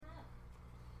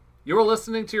You're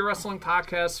listening to your Wrestling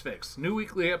Podcast Fix. New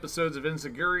weekly episodes of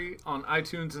Enzuigiri on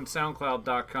iTunes and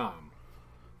SoundCloud.com.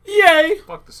 Yay!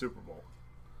 Fuck the Super Bowl.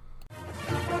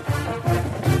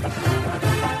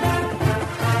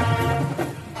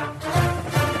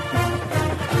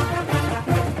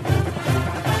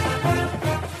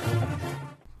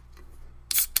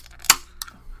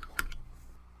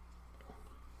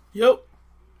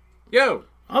 Yo!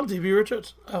 I'm DB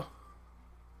Richards. Oh.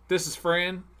 This is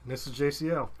Fran. This is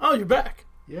JCL. Oh, you're back.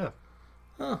 Yeah.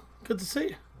 Oh, good to see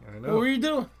you. I know. What were you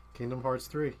doing? Kingdom Hearts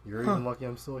 3. You're even lucky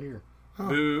I'm still here.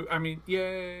 Boo. I mean,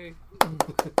 yay.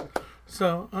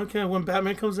 So, okay, when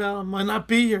Batman comes out, I might not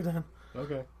be here then.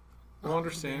 Okay. We'll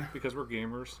understand because we're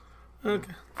gamers.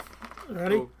 Okay.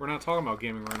 Ready? Oh, we're not talking about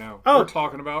gaming right now. Oh. We're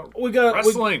talking about We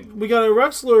wrestling. We got a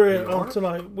wrestler in are?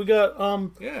 tonight. We got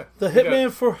Yeah. the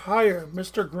Hitman for Hire,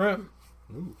 Mr. Grimm.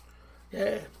 Ooh.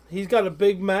 Yeah, he's got a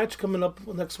big match coming up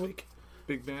next week.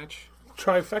 Big match.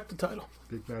 Trifecta title.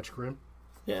 Big match Grim.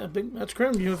 Yeah, big match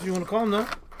Grimm, if you want to call him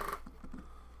that.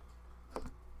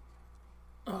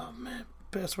 Oh man,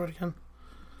 password again.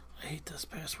 I hate this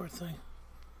password thing.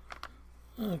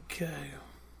 Okay.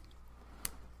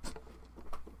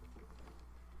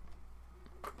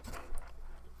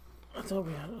 I thought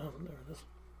we had. Oh, there it is.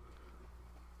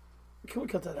 Can we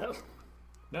cut that out?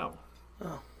 No.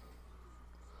 Oh.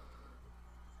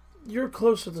 You're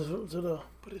closer to the.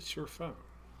 But it's your phone.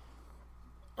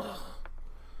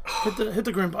 Hit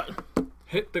the green button.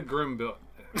 Hit the Grim button.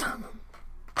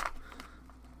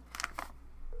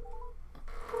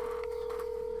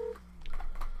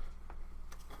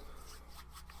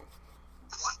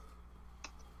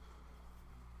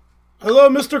 Hello,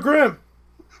 Mr. Grimm.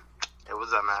 Hey,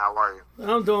 what's up, man? How are you?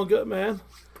 I'm doing good, man.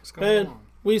 What's going Man, on?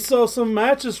 we saw some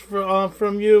matches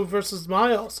from you versus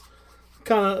Miles.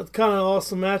 Kind of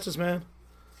awesome matches, man.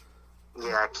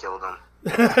 Yeah, I killed him.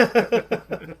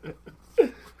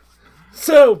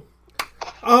 So,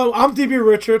 I'm DB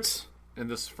Richards. And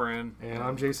this is Fran. And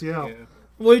I'm JCL. Yeah.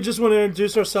 We just want to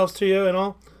introduce ourselves to you and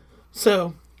all.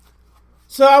 So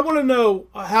I want to know,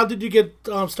 how did you get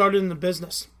started in the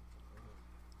business?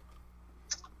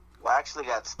 Well, I actually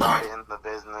got started in the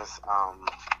business,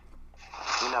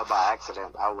 by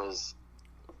accident. I was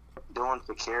doing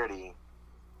security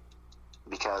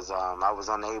because I was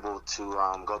unable to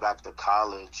go back to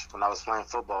college when I was playing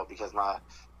football because my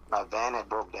van had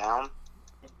broke down.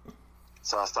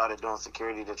 So I started doing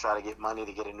security to try to get money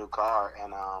to get a new car.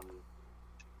 And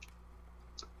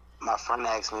my friend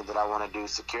asked me that I want to do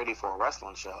security for a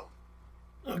wrestling show.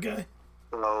 Okay.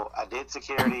 So I did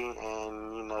security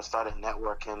and, started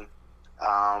networking.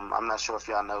 I'm not sure if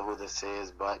y'all know who this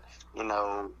is, but, going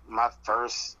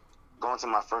to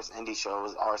my first indie show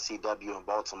was RCW in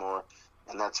Baltimore.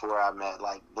 And that's where I met,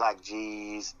 like, Black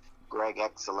G's, Greg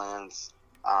Excellence,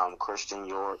 Christian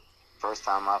York. First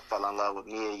time I fell in love with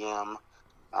Mia Yim.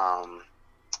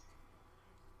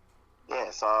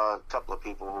 Saw a couple of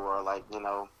people who are, like,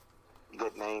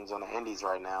 good names on the indies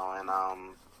right now. And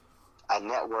I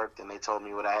networked, and they told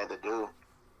me what I had to do.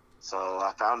 So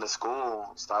I found a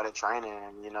school, started training,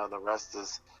 and, the rest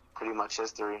is pretty much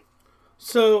history.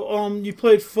 So, you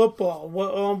played football.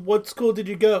 What school did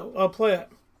you go play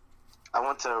at? I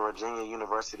went to Virginia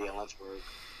University in Lynchburg.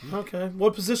 Okay.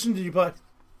 What position did you play?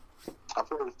 I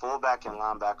played fullback and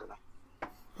linebacker.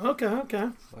 Okay.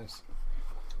 Nice.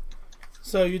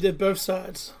 So you did both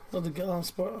sides of the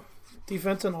sport,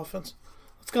 defense and offense.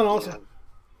 That's kind of awesome.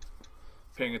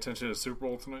 Paying attention to the Super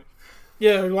Bowl tonight?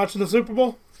 Yeah, are you watching the Super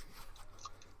Bowl?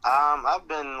 I've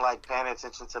been, like, paying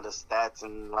attention to the stats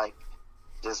and, like,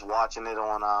 just watching it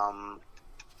on,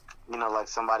 like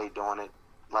somebody doing it,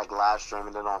 like live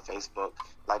streaming it on Facebook.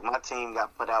 Like, my team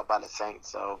got put out by the Saints,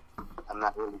 so I'm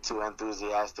not really too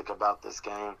enthusiastic about this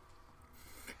game.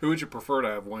 Who would you prefer to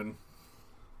have win?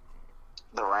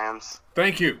 The Rams.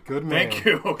 Thank you. Good man. Thank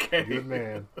you. Okay. Good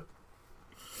man.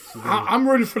 I'm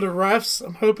rooting for the refs.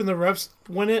 I'm hoping the refs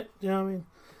win it. You know what I mean?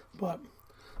 But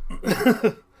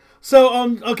so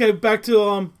okay, back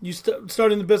to you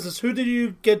starting the business. Who did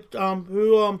you get?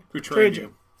 Who trained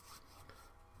you?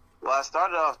 Well, I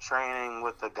started off training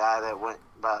with a guy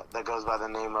that goes by the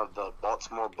name of the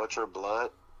Baltimore Butcher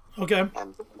Blood. Okay.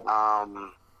 And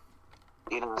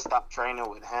I stopped training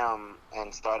with him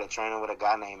and started training with a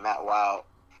guy named Matt Wild.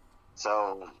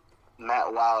 So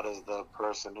Matt Wild is the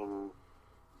person who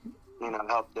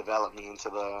helped develop me into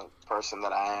the person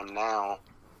that I am now.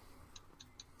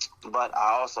 But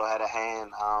I also had a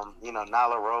hand,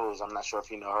 Nyla Rose, I'm not sure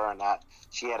if you know her or not.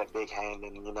 She had a big hand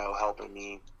in, helping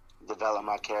me develop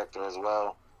my character as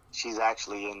well. She's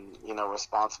actually,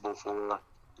 responsible for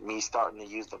me starting to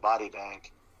use the body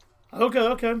bag.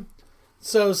 Okay.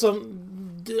 So,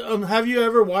 have you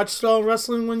ever watched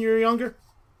wrestling when you were younger?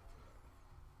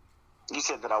 You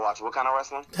said that I watch what kind of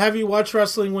wrestling? Have you watched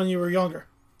wrestling when you were younger?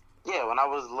 Yeah, when I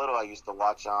was little, I used to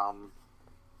watch.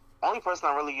 Only person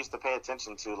I really used to pay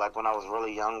attention to, like when I was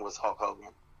really young, was Hulk Hogan.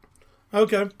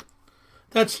 Okay,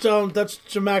 that's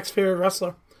Jamac's favorite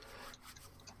wrestler.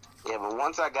 Yeah, but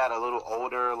once I got a little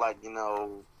older, like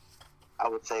I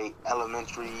would say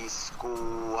elementary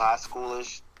school, high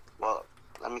schoolish. Well,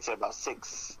 let me say about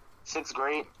sixth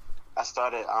grade, I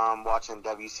started watching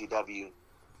WCW,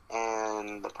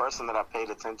 and the person that I paid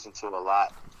attention to a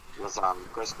lot was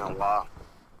Chris Benoit.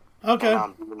 Okay.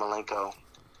 And Dean Malenko.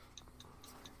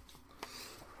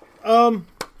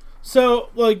 So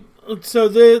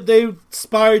they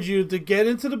inspired you to get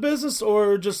into the business,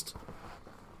 or just?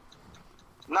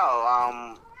 No,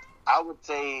 I would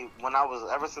say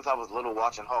ever since I was little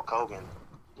watching Hulk Hogan,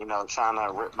 trying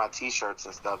to rip my T-shirts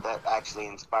and stuff, that actually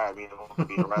inspired me to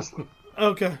be a wrestler.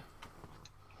 Okay.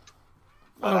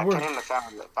 But I came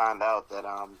to find out that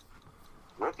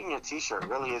ripping your T-shirt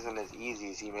really isn't as easy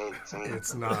as he made it seem.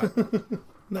 It's not.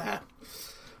 Nah.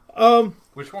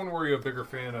 Which one were you a bigger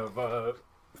fan of,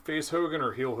 face Hogan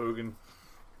or heel Hogan?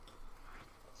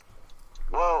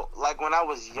 Well, like when I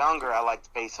was younger, I liked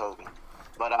face Hogan.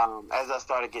 But as I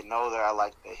started getting older, I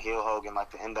liked the heel Hogan, like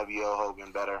the NWO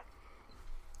Hogan better.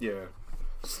 Yeah.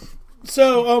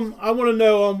 So, I want to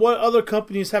know what other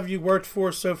companies have you worked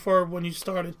for so far when you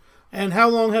started, and how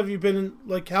long have you been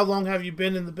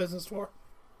in the business for?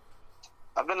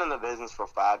 I've been in the business for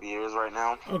 5 years right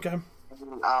now. Okay.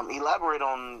 Elaborate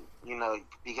on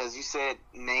because you said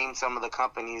name some of the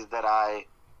companies that I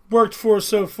worked for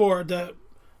so far. That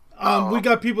we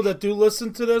got people that do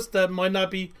listen to this that might not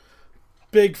be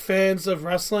big fans of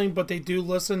wrestling, but they do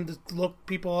listen to look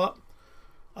people up.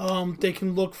 They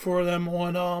can look for them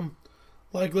on,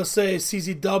 like, let's say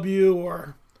CZW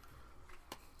or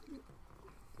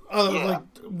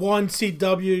like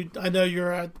 1CW. I know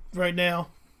you're at right now.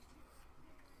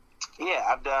 Yeah,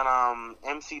 I've done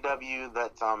MCW,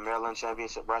 that's Maryland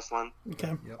Championship Wrestling.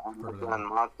 Okay. Yep. I've done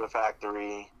Monster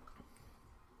Factory.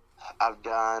 I've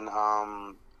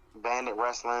done Bandit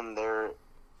Wrestling. They're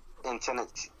in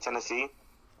Tennessee.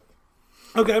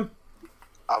 Okay.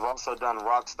 I've also done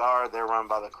Rockstar. They're run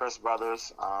by the Chris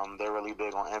brothers. They're really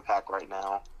big on Impact right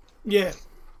now. Yeah.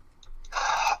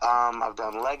 I've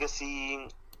done Legacy,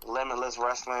 Limitless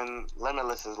Wrestling.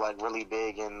 Limitless is like really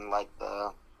big in like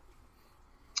the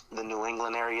New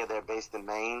England area. They're based in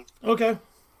Maine. Okay.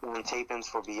 Doing tapings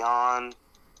for Beyond.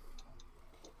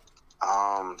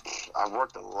 I've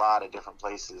worked a lot of different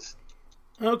places.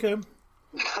 Okay.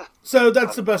 So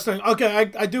that's the best thing.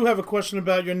 Okay, I do have a question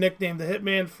about your nickname, the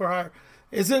Hitman for Hire.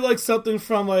 Is it like something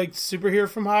from like Superhero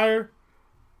from Hire?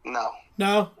 No.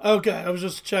 No? Okay, I was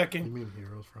just checking. You mean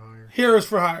Heroes for Hire? Heroes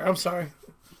for Hire. I'm sorry.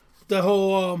 The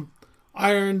whole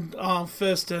Iron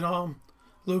Fist and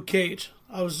Luke Cage.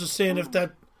 I was just saying if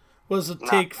that was a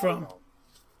take from.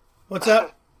 What's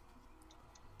that?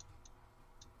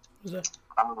 Is that?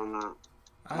 I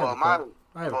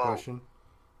have a question.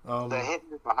 The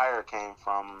Hitman for Hire came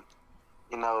from,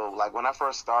 like when I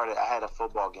first started, I had a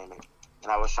football gimmick,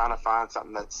 and I was trying to find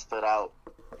something that stood out,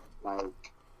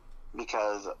 like,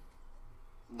 because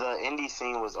the indie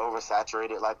scene was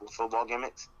oversaturated, like, with football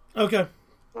gimmicks. Okay.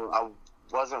 So I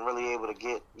wasn't really able to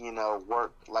get,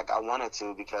 work like I wanted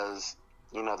to because,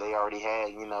 they already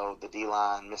had, the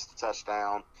D-line, Mr.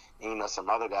 Touchdown, and, some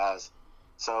other guys.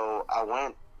 So I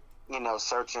went,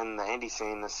 searching the indie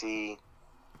scene to see,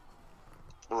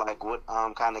 like, what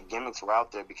kind of gimmicks were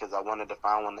out there because I wanted to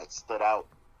find one that stood out.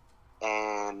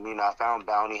 And, I found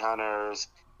bounty hunters,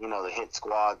 the hit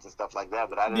squads and stuff like that,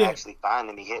 but I didn't actually find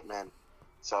any hitmen.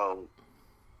 So,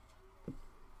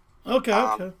 okay.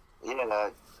 yeah,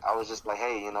 I was just like,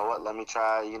 hey, you know what, let me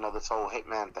try, this whole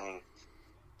hitman thing.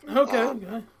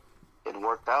 Okay. It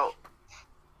worked out.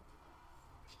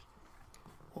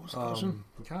 What was the question?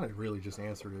 You kind of really just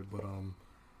answered it, but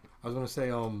I was going to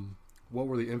say, what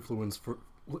were the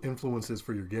influences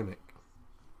for your gimmick?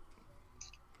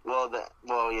 Well, the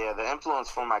influence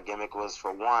for my gimmick was,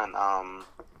 for one, I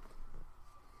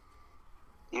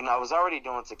was already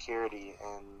doing security,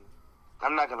 and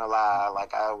I'm not gonna lie,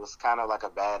 like, I was kind of like a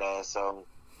badass, so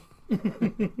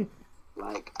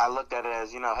like, I looked at it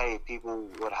as, hey, people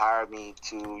would hire me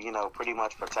to, pretty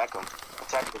much protect them,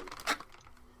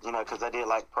 because I did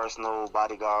like personal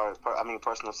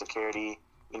security,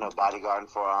 bodyguarding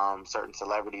for certain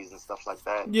celebrities and stuff like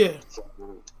that. Yeah. So,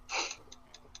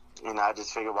 I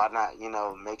just figured, why not,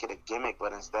 make it a gimmick,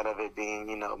 but instead of it being,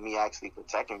 me actually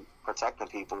protecting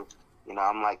people,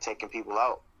 I'm like taking people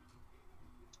out.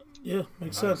 Yeah,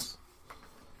 makes sense.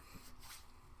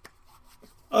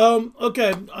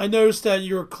 Okay, I noticed that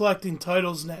you're collecting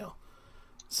titles now.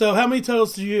 So how many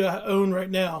titles do you own right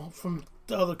now from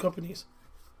the other companies?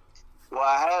 Well,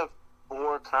 I have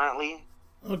 4 currently.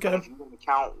 Okay. If you want to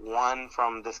count one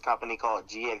from this company called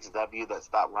GXW that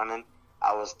stopped running,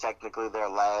 I was technically their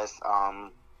last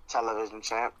television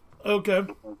champ. Okay. As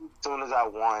soon as I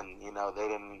won, they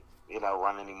didn't,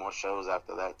 run any more shows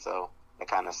after that, so it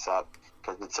kind of sucked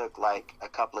because it took like a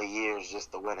couple of years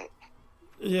just to win it.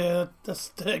 Yeah, that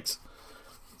stinks.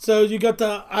 So you got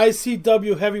the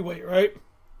ICW heavyweight, right?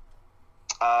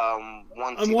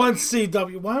 One I'm one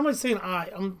CW. Why am I saying I?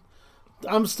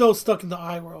 I'm still stuck in the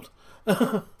I world.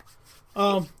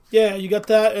 Yeah, you got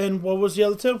that, and what was the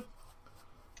other 2?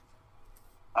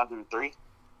 Other 3.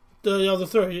 The other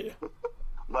 3.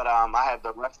 But I have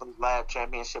the Wrestling Lab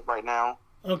Championship right now.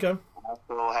 Okay. I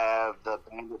also have the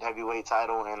Bandit Heavyweight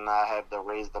title, and I have the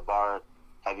Raise the Bar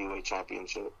Heavyweight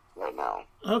Championship right now.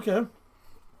 Okay.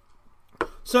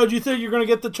 So do you think you're going to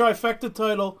get the trifecta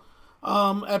title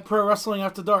at Pro Wrestling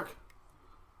After Dark?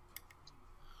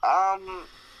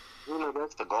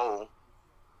 That's the goal.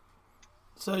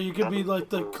 So you could be like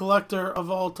the collector of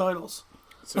all titles.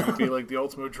 So you could be like the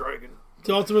Ultimate Dragon.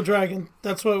 The Ultimate Dragon.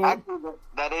 That's what. Actually,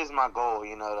 that is my goal.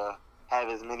 To have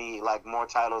as many more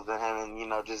titles than him,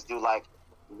 and just do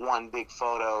one big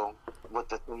photo with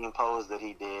the same pose that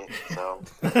he did. So.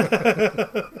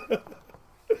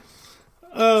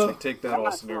 Take that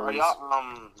all serious.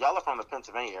 Y'all are from the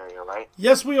Pennsylvania area, right?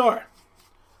 Yes, we are.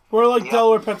 We're like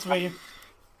Delaware, Pennsylvania.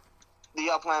 Do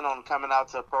y'all plan on coming out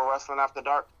to Pro Wrestling After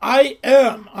Dark? I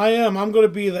am. I'm going to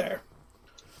be there.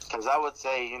 Because I would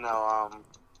say,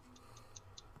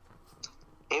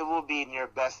 it will be in your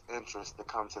best interest to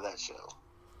come to that show.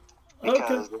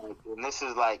 Because, and this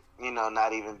is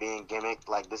not even being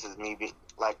gimmicked. This is me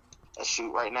a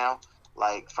shoot right now.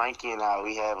 Frankie and I,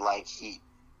 we have heat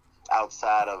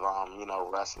outside of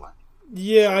wrestling.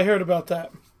 Yeah, I heard about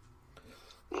that.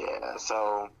 Yeah,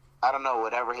 so I don't know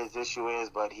whatever his issue is,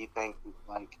 but he thinks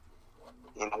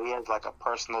he has a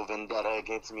personal vendetta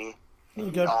against me.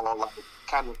 Okay. All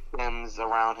kind of stems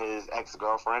around his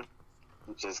ex-girlfriend,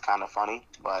 which is kind of funny,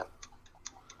 but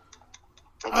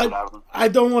I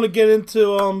don't want to get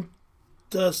into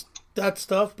that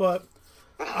stuff, but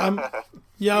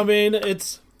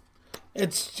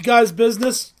it's you guys'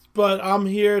 business. But I'm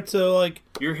here to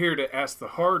You're here to ask the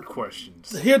hard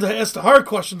questions. Here to ask the hard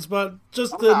questions, but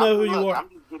just to know who you are. I'm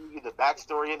just giving you the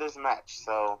backstory of this match,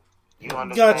 so you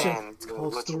understand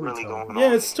what's really going on.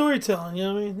 Yeah, it's storytelling. You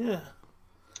know what I mean? Yeah,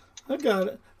 I got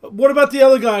it. What about the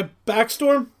other guy,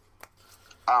 Backstorm?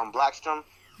 Blackstrom.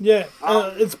 Yeah,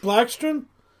 it's Blackstrom.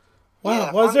 Wow,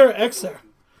 Yeah, why is there an X there?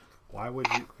 Why would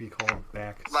you be called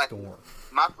Backstorm?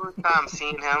 My first time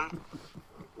seeing him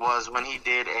was when he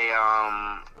did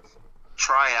a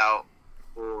tryout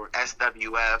for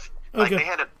SWF. Okay. They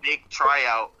had a big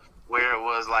tryout where it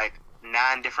was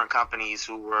 9 different companies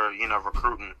who were,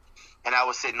 recruiting. And I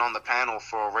was sitting on the panel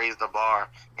for Raise the Bar,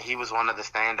 and he was one of the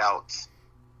standouts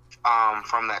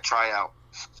from that tryout.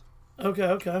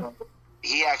 Okay.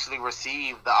 He actually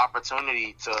received the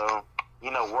opportunity to,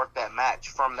 work that match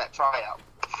from that tryout.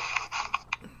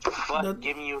 But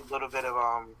giving you a little bit of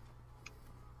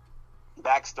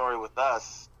backstory with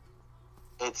us,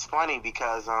 it's funny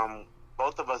because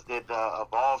both of us did the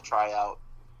Evolve tryout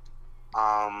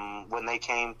when they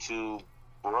came to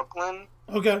Brooklyn.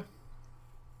 Okay.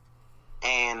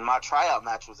 And my tryout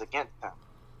match was against him.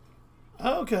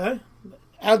 Okay.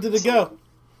 How did it go?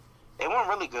 It went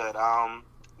really good.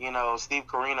 Steve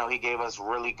Carino, he gave us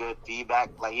really good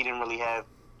feedback. He didn't really have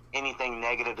anything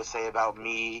negative to say about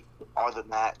me or the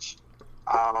match.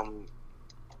 And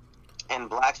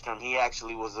Blackstrom, he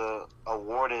actually was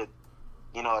awarded,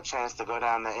 a chance to go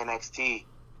down to NXT,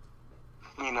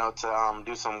 to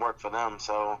do some work for them.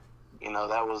 So,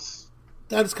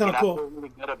 that's kind of cool. I feel really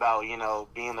good about,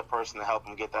 being the person to help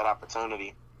him get that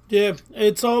opportunity. Yeah,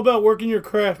 it's all about working your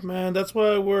craft, man. That's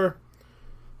why we're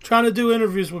trying to do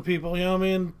interviews with people, you know what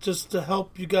I mean? Just to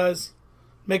help you guys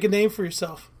make a name for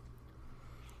yourself.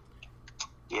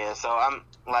 Yeah, so I'm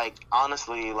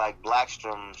honestly,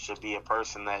 Blackstrom should be a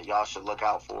person that y'all should look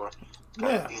out for.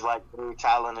 Yeah. He's very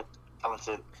talented.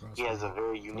 He has a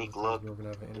very unique look. We're gonna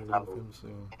have an interview with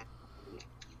him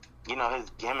soon. His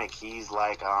gimmick, he's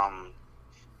I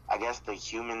guess the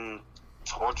human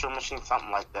torture machine,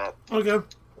 something like that. Okay.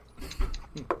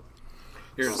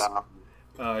 Here's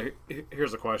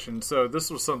a question. So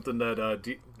this was something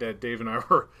that that Dave and I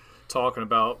were talking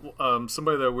about.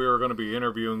 Somebody that we were going to be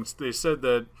interviewing, they said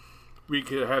that we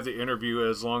could have the interview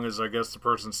as long as I guess the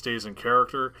person stays in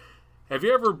character. Have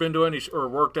you ever been to any or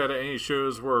worked at any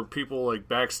shows where people like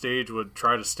backstage would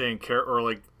try to stay in character or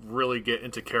like really get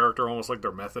into character, almost like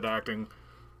they're method acting?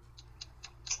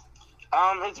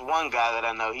 It's one guy that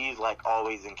I know. He's like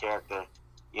always in character.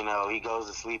 You know, he goes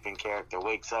to sleep in character,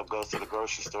 wakes up, goes to the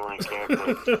grocery store in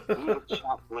character. He would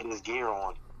shop with his gear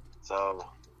on. So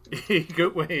he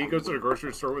goes to the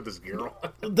grocery store with his gear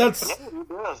on. That's yeah, he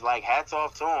does. Like, hats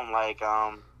off to him. Like,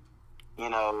 you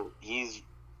know, he's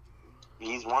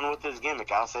one with his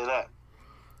gimmick. I'll say that.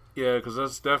 Yeah, because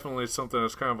that's definitely something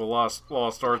that's kind of a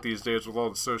lost art these days with all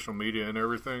the social media and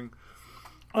everything.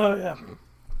 oh yeah.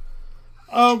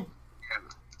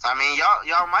 I mean,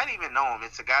 y'all might even know him.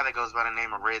 It's a guy that goes by the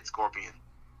name of Red Scorpion.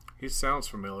 He sounds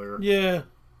familiar. Yeah.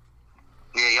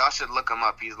 Yeah, y'all should look him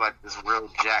up. He's like this real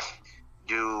jack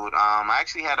dude. I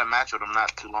actually had a match with him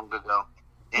not too long ago,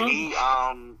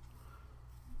 and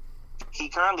he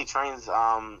currently trains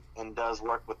and does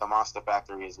work with the Monster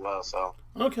Factory as well. So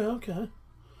Okay.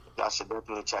 y'all should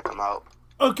definitely check him out.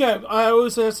 Okay. I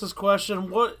always ask this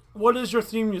question. What is your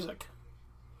theme music?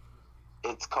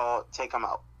 It's called Take 'Em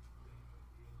Out.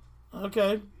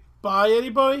 Okay. By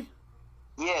anybody?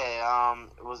 Yeah,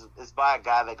 it's by a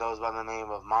guy that goes by the name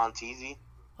of Montezi.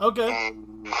 Okay.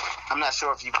 And I'm not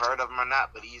sure if you've heard of him or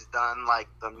not, but he's done like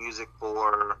the music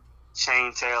for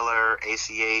Shane Taylor,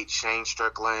 ACH, Shane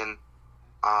Strickland,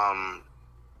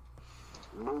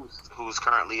 Moose, who's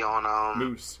currently on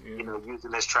Moose, yeah. you know,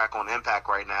 using this track on Impact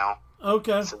right now.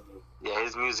 Okay. So, yeah,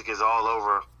 his music is all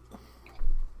over.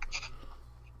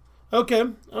 Okay.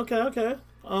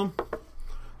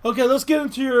 Okay, let's get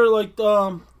into your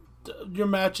your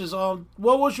matches.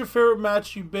 What was your favorite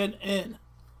match you've been in?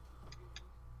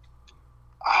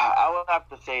 I would have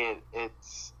to say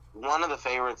it's one of the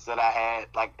favorites that I had.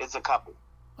 Like, it's a couple.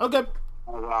 Okay.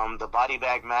 The body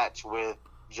bag match with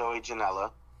Joey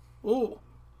Janela. Ooh.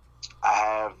 I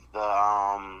have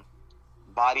the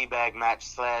body bag match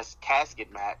 /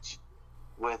 casket match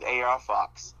with AR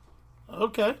Fox.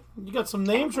 Okay. You got some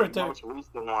names right The there. most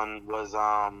recent one was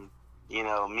you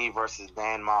know, me versus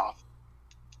Dan Moff.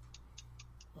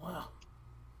 Wow.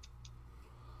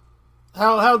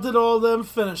 How did all of them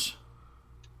finish?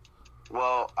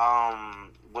 Well,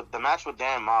 with the match with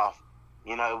Dan Moff,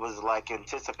 you know, it was like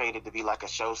anticipated to be like a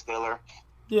show stealer.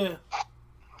 Yeah.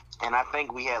 And I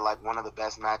think we had like one of the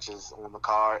best matches on the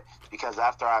card because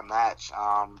after our match,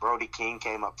 Brody King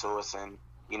came up to us and,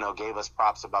 you know, gave us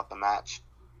props about the match.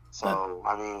 So,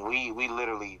 I mean, we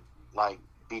literally like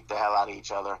beat the hell out of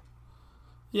each other.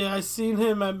 Yeah, I seen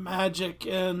him at Magic,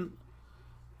 and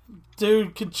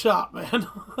dude could chop, man.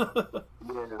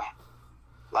 Yeah.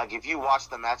 Like, if you watch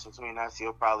the match between us,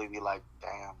 you'll probably be like,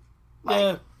 damn. Like,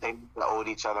 Yeah. they owed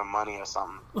each other money or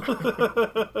something.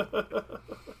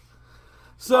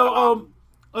 So,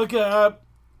 okay,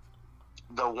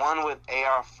 The one with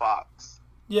AR Fox,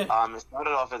 yeah. it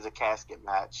started off as a casket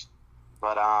match,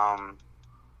 but,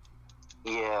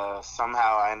 yeah,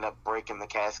 somehow I ended up breaking the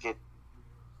casket.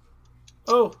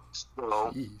 Oh,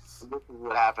 So, Jeez. this is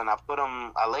what happened.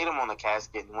 I laid him on the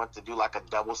casket and went to do like a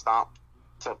double stomp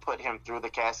to put him through the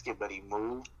casket, but he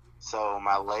moved. So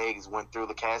my legs went through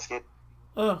the casket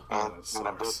oh, and that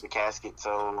I broke sucks. the casket.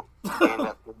 So I ended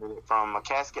up doing it from a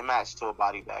casket match to a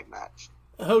body bag match.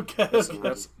 okay.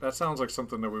 That sounds like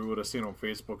something that we would have seen on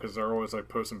Facebook because they're always like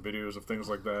posting videos of things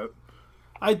like that.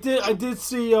 I did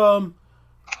see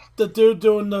the dude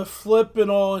doing the flip and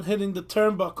all and hitting the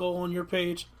turnbuckle on your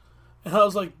page, and I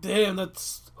was like, damn,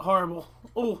 that's horrible.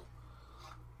 Oh,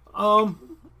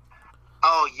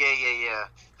 Oh yeah.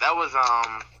 That was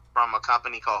from a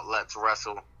company called Let's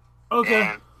Wrestle. okay.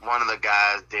 And one of the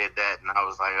guys did that, and I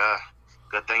was like,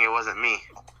 good thing it wasn't me.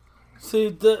 See,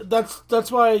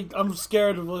 that's why I'm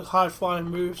scared of like, high flying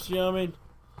moves. You know what I mean?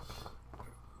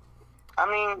 I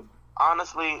mean,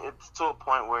 honestly, it's to a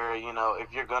point where, you know,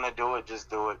 if you're gonna do it, just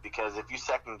do it, because if you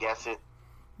second guess it,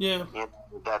 Yeah. you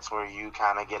know, that's where you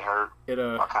kind of get hurt. It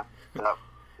Or kind of up.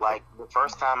 Like, the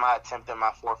first time I attempted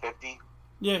my 450,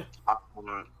 Yeah.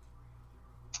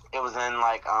 it was in,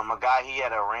 like, a guy, he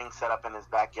had a ring set up in his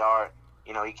backyard.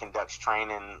 You know, he conducts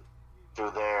training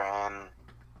through there, and,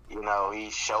 you know, he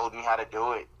showed me how to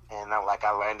do it, and,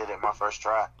 I landed it my first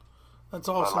try. That's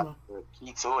But, awesome. like, the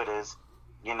key to it is,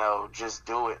 you know, just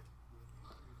do it.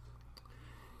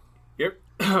 Yep.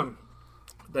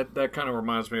 that kind of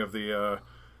reminds me of the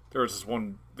there was this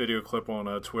one video clip on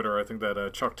Twitter, I think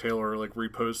that Chuck Taylor like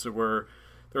reposted, where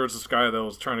there was this guy that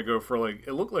was trying to go for like,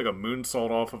 it looked like a moonsault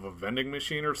off of a vending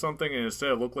machine or something, and instead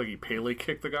it looked like he Pele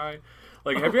kicked the guy.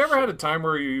 Like, have you ever had a time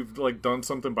where you've like done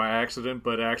something by accident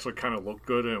but it actually kind of looked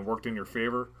good and it worked in your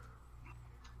favor?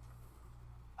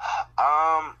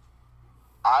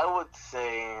 I would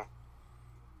say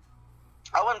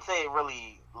I wouldn't say it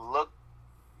really looked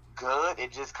good.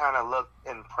 It just kind of looked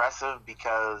impressive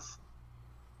because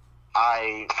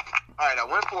I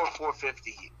went for a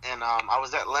 450, and I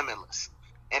was at Limitless,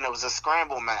 and it was a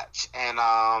scramble match, and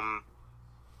I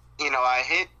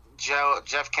hit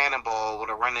Jeff Cannonball with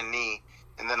a running knee,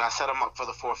 and then I set him up for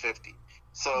the 450.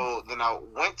 So then I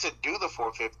went to do the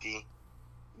 450,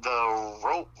 the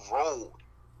rope rolled.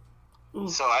 Ooh.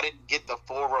 So I didn't get the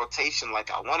full rotation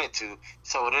like I wanted to,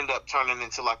 so it ended up turning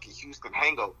into like a Houston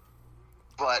hangover.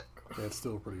 But that's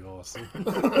still pretty awesome.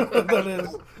 That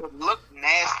is. It looked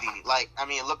nasty.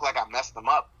 It looked like I messed them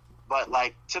up. But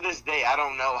to this day, I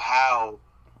don't know how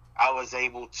I was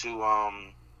able to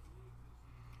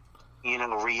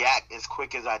react as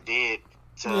quick as I did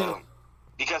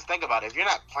because think about it, if you're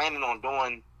not planning on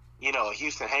doing, a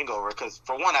Houston hangover, because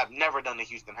for one, I've never done a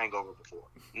Houston hangover before.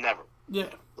 Never. Yeah.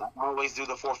 I always do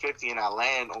the 450 and I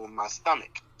land on my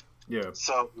stomach. Yeah.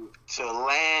 So to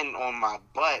land on my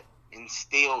butt and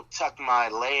still tuck my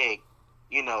leg,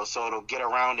 so it'll get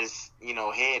around his,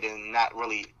 head and not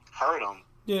really hurt him.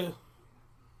 Yeah.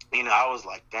 I was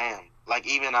like, damn.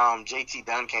 Even JT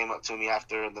Dunn came up to me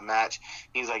after the match.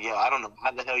 He's like, yo, I don't know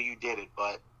how the hell you did it,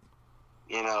 but,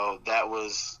 that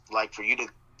was, for you to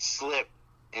slip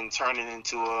and turn it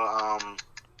into a,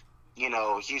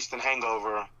 Houston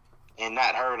hangover and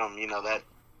not hurt him,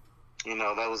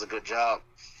 that was a good job.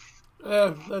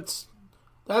 Yeah, that's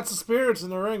the spirits in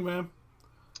the ring, man.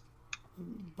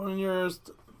 Burn yours.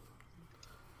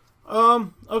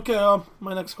 Okay,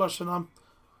 my next question,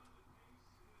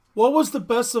 what was the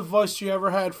best advice you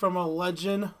ever had from a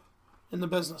legend in the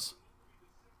business?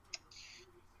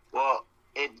 Well,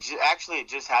 it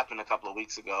just happened a couple of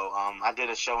weeks ago. I did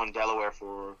a show in Delaware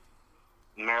for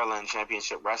Maryland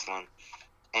Championship Wrestling,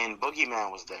 and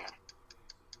Boogeyman was there.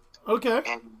 Okay.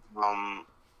 And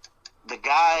the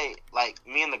guy,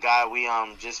 me and the guy, we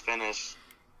just finished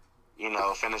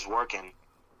working,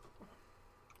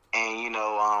 and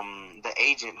the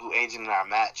agent who agented our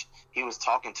match, he was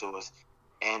talking to us.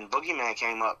 And Boogeyman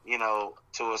came up,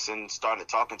 to us and started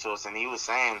talking to us. And he was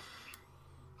saying,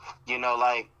 y'all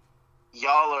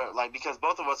are, because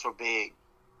both of us were big,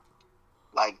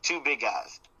 two big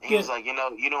guys. And he was like, you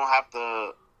don't have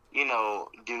to,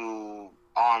 do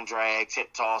arm drags,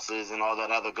 hip tosses, and all that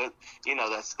other good,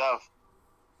 that stuff.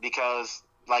 Because,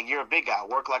 you're a big guy.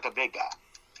 Work like a big guy.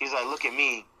 He's like, look at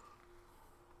me.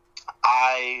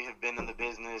 I have been in the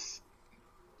business,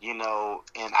 and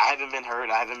I haven't been hurt.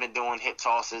 I haven't been doing hip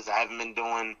tosses. I haven't been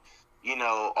doing,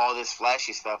 all this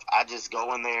flashy stuff. I just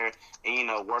go in there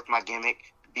and, work my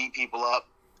gimmick, beat people up,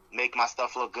 make my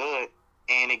stuff look good,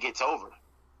 and it gets over.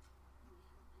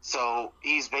 So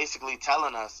he's basically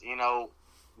telling us,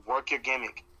 work your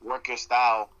gimmick, work your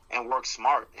style, and work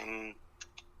smart. And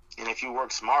if you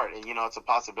work smart and, it's a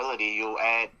possibility, you'll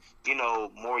add,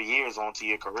 more years onto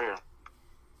your career.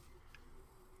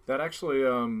 That actually,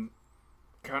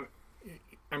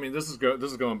 this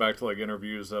is going back to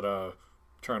interviews that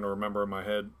trying to remember in my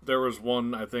head. There was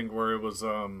one I think where it was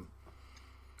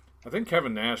I think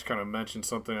Kevin Nash kind of mentioned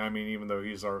something. Even though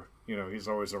he's he's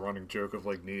always a running joke of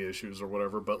knee issues or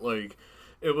whatever, but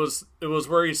it was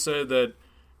where he said that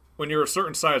when you're a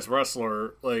certain size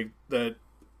wrestler, that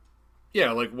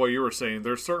what you were saying,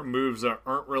 there's certain moves that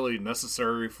aren't really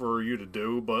necessary for you to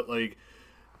do, but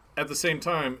at the same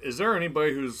time, is there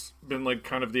anybody who's been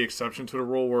kind of the exception to the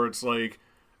rule where it's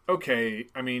okay,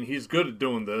 he's good at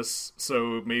doing this,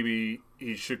 so maybe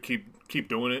he should keep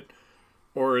doing it?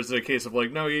 Or is it a case of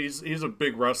no, he's a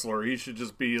big wrestler, he should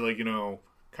just be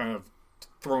kind of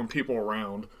throwing people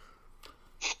around?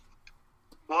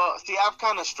 Well, see, I've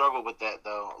kind of struggled with that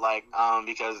though,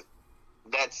 because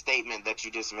that statement that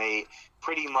you just made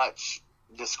pretty much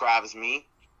describes me.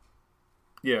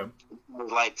 Yeah.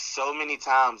 So many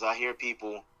times I hear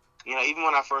people, even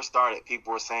when I first started,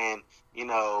 people were saying,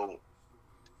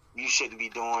 you shouldn't be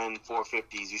doing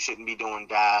 450s, you shouldn't be doing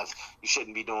dives, you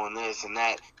shouldn't be doing this and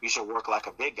that, you should work like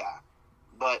a big guy.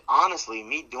 But honestly,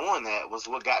 me doing that was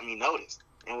what got me noticed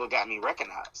and what got me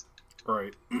recognized.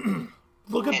 Right.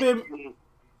 Look at him.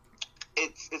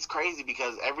 It's crazy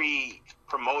because every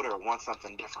promoter wants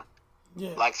something different.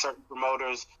 Yeah. Certain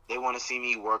promoters, they want to see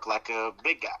me work like a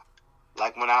big guy.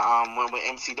 When I went with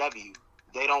MCW,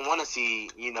 they don't want to see,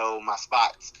 my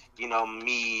spots,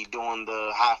 me doing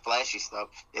the high flashy stuff.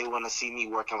 They want to see me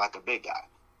working like a big guy.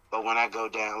 But when I go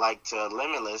down to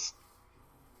Limitless,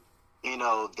 they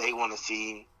want to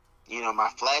see, my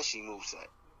flashy moveset.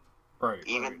 Right.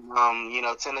 Even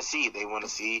Tennessee, they want to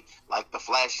see the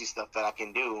flashy stuff that I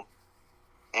can do.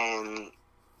 And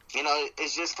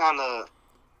it's just kind of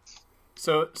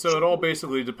So it all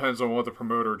basically depends on what the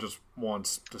promoter just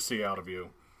wants to see out of you.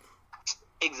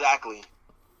 Exactly.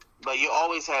 But you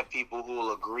always have people who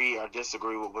will agree or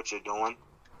disagree with what you're doing.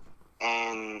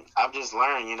 And I've just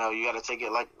learned, you got to take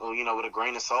it with a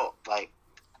grain of salt. Like,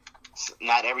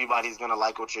 not everybody's going to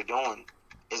like what you're doing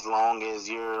as long as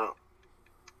you're,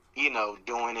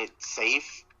 doing it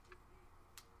safe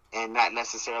and not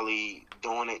necessarily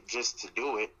doing it just to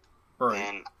do it. Right.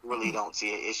 And really don't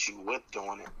see an issue with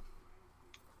doing it.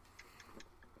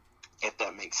 If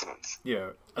that makes sense. Yeah.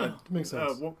 Makes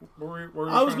sense. What were you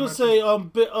I was trying gonna say,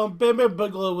 Bam Bam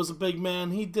Bigelow was a big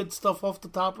man. He did stuff off the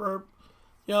top rope.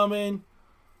 You know what I mean?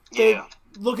 Yeah.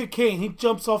 Look at Kane. He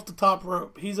jumps off the top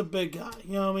rope. He's a big guy.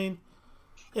 You know what I mean?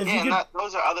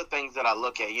 Those are other things that I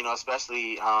look at.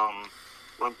 Especially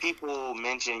when people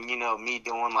mention, me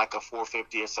doing like a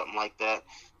 450 or something like that,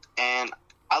 and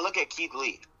I look at Keith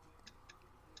Lee.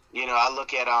 I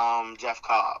look at Jeff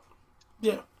Cobb.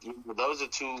 Yeah. Those are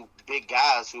two big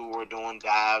guys who were doing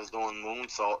dives, doing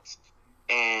moonsaults,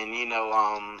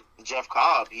 and Jeff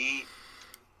Cobb, he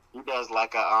does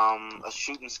like a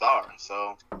shooting star.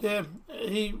 So yeah,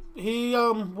 he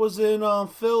was in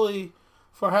Philly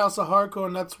for House of Hardcore,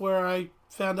 and that's where I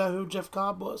found out who Jeff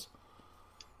Cobb was.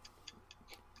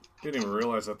 Didn't even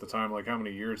realize at the time like how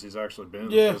many years he's actually been in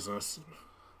the business.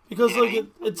 Because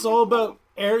it's all about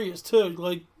areas too.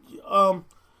 Like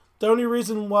the only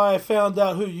reason why I found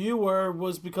out who you were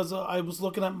was because I was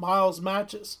looking at Miles'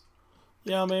 matches.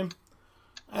 You know what I mean?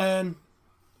 And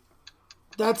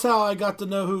that's how I got to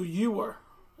know who you were.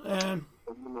 And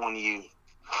shame on you.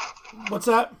 What's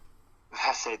that?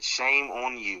 I said shame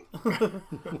on you.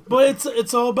 But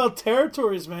it's all about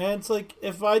territories, man. It's like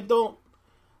if I go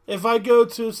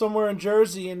to somewhere in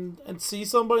Jersey and see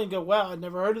somebody and go, wow, I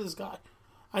never heard of this guy,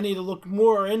 I need to look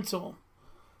more into him.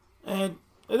 And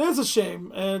it is a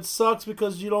shame, and it sucks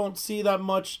because you don't see that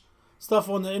much stuff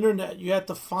on the internet. You have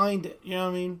to find it, you know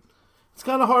what I mean? It's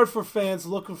kind of hard for fans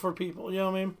looking for people, you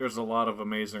know what I mean? There's a lot of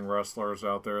amazing wrestlers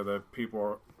out there that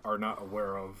people are not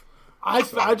aware of.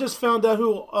 I just found out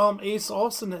who Ace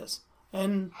Austin is,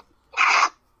 and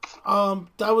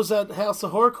that was at House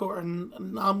of Hardcore,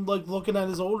 and I'm like looking at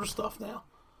his older stuff now.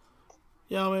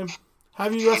 You know what I mean?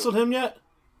 Have you wrestled him yet?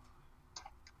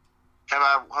 Have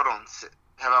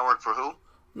I worked for who?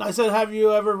 I said, have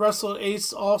you ever wrestled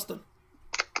Ace Austin?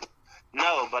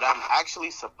 No, but I'm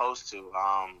actually supposed to.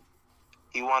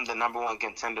 He won the #1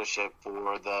 contendership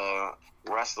for the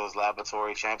Wrestlers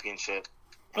Laboratory Championship.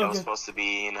 And It was supposed to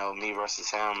be, me versus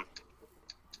him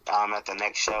at the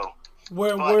next show.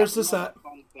 Where's this at?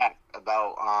 Fun fact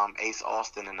about Ace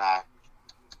Austin and I.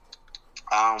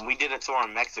 We did a tour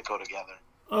in Mexico together.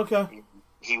 Okay.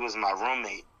 He was my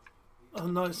roommate. Oh,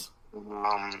 nice.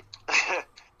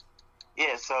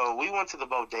 Yeah, so we went to the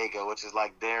Bodega, which is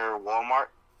like their Walmart.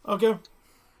 Okay.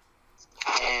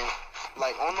 And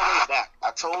like on the way back,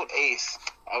 I told Ace,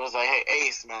 I was like, "Hey,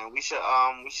 Ace, man, we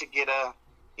should get a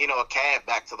cab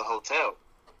back to the hotel."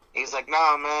 He's like,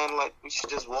 "Nah, man, like we should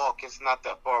just walk. It's not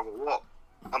that far of a walk."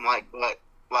 I'm like, "But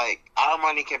like our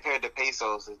money compared to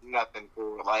pesos is nothing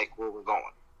for like where we're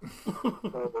going."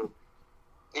 So,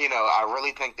 I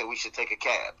really think that we should take a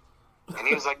cab. And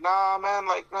he was like, "Nah, man,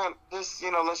 just,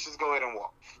 let's just go ahead and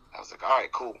walk." I was like, "All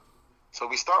right, cool." So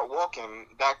we start walking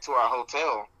back to our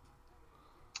hotel,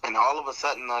 and all of a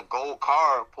sudden a gold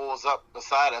car pulls up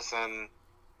beside us, and,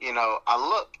 I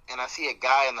look, and I see a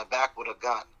guy in the back with a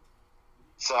gun.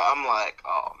 So I'm like,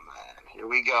 oh, man, here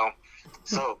we go.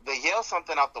 So they yell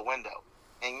something out the window,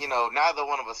 and, neither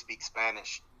one of us speak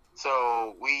Spanish.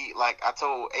 So I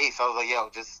told Ace, I was like, "Yo,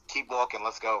 just keep walking,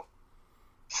 let's go."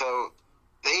 So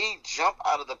they jump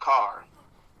out of the car,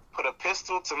 put a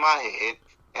pistol to my head,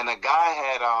 and a guy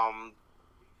had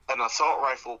an assault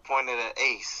rifle pointed at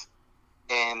Ace.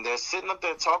 And they're sitting up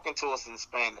there talking to us in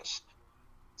Spanish.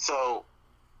 So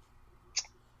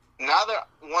neither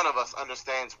one of us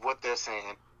understands what they're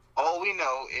saying. All we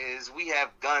know is we have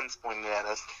guns pointed at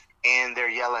us, and they're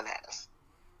yelling at us.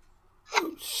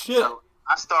 Oh, shit. So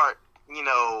I start,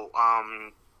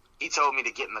 he told me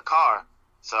to get in the car.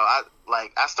 So I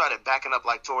started backing up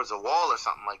like towards a wall or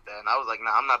something like that. And I was like,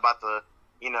 nah, I'm not about to,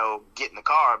 get in the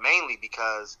car, mainly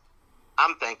because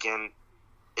I'm thinking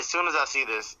as soon as I see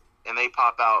this and they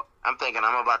pop out, I'm thinking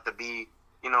I'm about to be,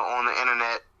 on the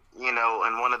internet, in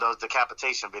one of those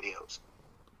decapitation videos.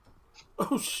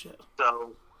 Oh, shit.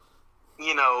 So,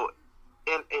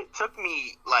 it took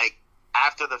me like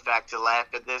after the fact to laugh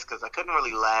at this because I couldn't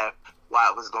really laugh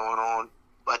while it was going on.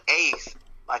 But Ace,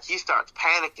 like he starts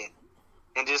panicking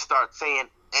and just starts saying,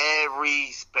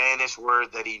 every Spanish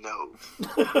word that he knows.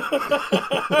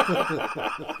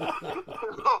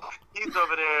 He's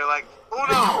over there like,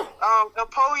 uno, el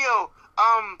pollo,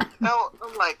 I'm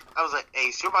like,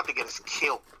 Ace, you're about to get us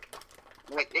killed.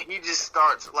 Like, and he just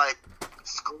starts like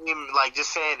screaming, like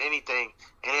just saying anything,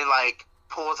 and then like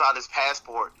pulls out his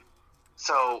passport.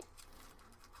 So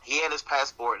he had his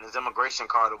passport and his immigration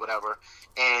card or whatever,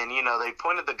 and they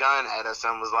pointed the gun at us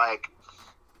and was like,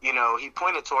 he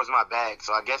pointed towards my bag,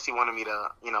 so I guess he wanted me to,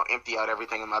 empty out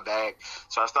everything in my bag.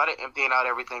 So I started emptying out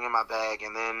everything in my bag,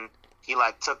 and then he,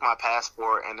 like, took my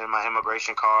passport and then my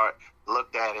immigration card,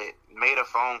 looked at it, made a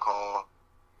phone call,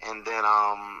 and then,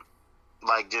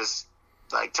 just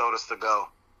told us to go.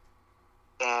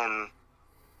 And,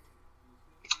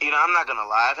 I'm not going to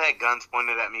lie, I've had guns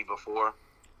pointed at me before,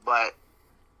 but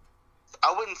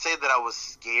I wouldn't say that I was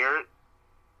scared.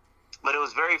 But it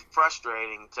was very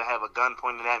frustrating to have a gun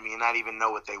pointed at me and not even know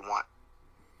what they want.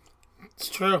 It's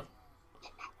true.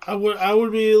 I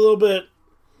would be a little bit.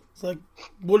 It's like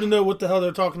wouldn't know what the hell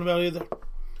they're talking about either.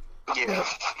 Yeah.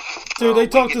 Dude, they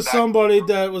talked to somebody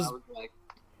that was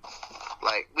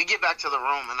like we get back to the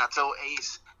room and I told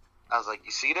Ace, I was like, "You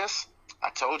see this?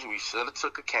 I told you we should have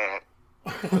took a cab."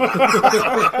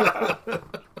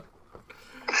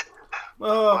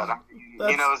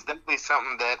 It's definitely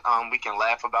something that we can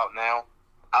laugh about now.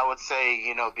 I would say,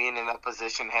 being in that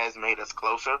position has made us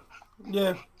closer.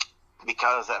 Yeah.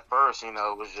 Because at first, it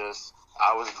was just,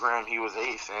 I was Grim, he was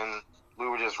Ace, and we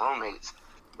were just roommates.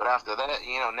 But after that,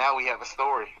 now we have a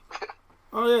story.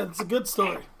 Oh, yeah, it's a good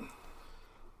story.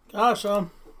 Gosh, not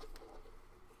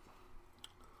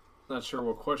sure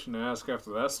what question to ask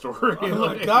after that story. Oh,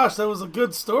 my gosh, that was a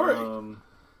good story.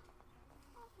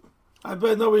 I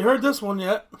bet nobody heard this one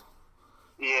yet.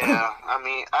 Yeah, I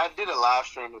mean, I did a live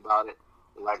stream about it,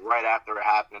 like, right after it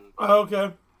happened. But, oh,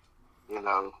 okay.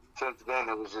 Since then,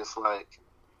 it was just, like,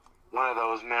 one of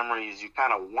those memories you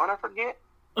kind of want to forget.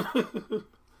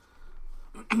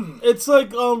 It's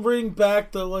like reading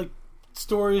back the, like,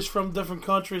 stories from different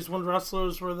countries when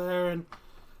wrestlers were there, and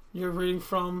you're reading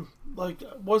from, like,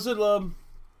 was it,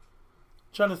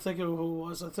 trying to think of who it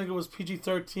was. I think it was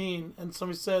PG-13, and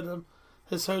somebody said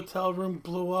his hotel room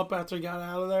blew up after he got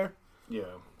out of there. Yeah.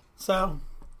 So.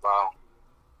 Wow.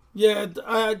 Yeah,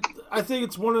 I think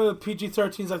it's one of the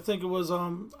PG-13s. I think it was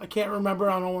I can't remember.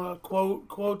 I don't want to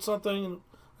quote something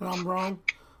and I'm wrong,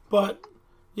 but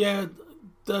yeah,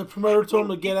 the promoter told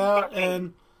him to get out,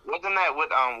 and wasn't that with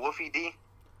Wolfie D?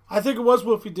 I think it was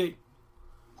Wolfie D.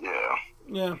 Yeah.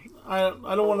 Yeah, I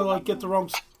don't want to like get the wrong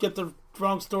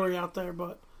story out there,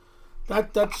 but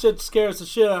that shit scares the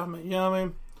shit out of me. You know what I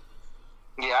mean?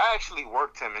 Yeah, I actually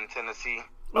worked him in Tennessee.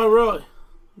 Oh, really?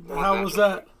 How was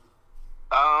that?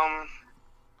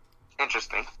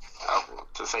 Interesting,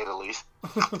 to say the least.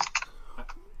 I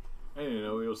didn't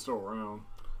know he was still around.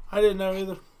 I didn't know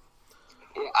either.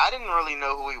 Yeah, I didn't really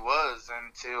know who he was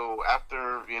until after,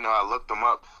 I looked him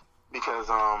up because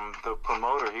the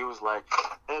promoter, he was like,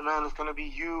 "Hey man, it's gonna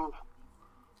be you,"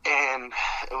 and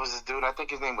it was this dude. I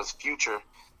think his name was Future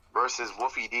versus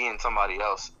Wolfie D and somebody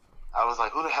else. I was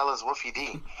like, "Who the hell is Wolfie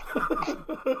D?"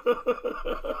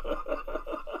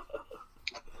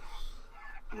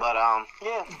 But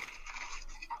yeah.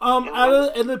 Out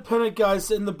of the independent guys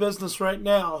in the business right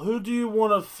now, who do you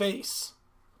want to face?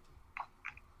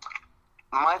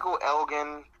 Michael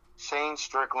Elgin, Shane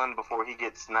Strickland before he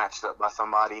gets snatched up by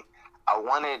somebody. I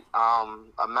wanted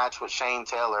a match with Shane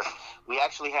Taylor. We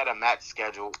actually had a match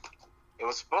scheduled. It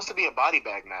was supposed to be a body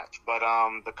bag match, but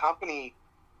the company,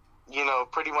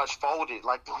 pretty much folded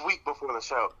like the week before the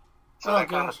show. So that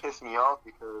kind of pissed me off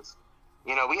because,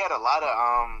 we had a lot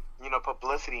of,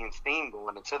 publicity and steam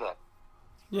going into that.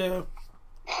 Yeah.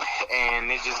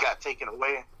 And it just got taken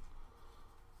away.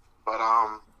 But,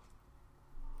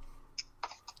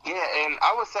 yeah, and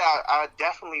I would say I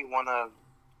definitely want to,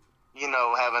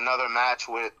 have another match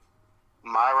with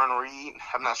Myron Reed.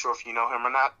 I'm not sure if you know him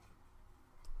or not.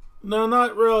 No,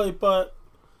 not really, but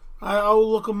I'll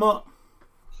look him up.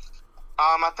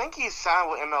 I think he's signed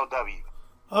with MLW.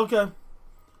 Okay.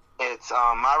 It's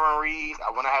Myron Reed.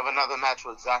 I want to have another match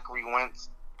with Zachary Wentz.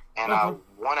 And I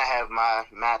want to have my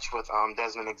match with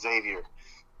Desmond Xavier.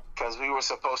 Because we were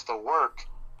supposed to work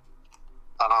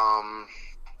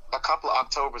a couple of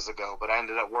Octobers ago, but I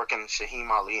ended up working Shaheem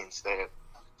Ali instead.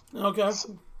 Okay.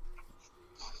 So,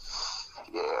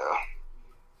 yeah.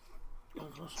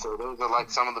 So those are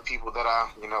like some of the people that I,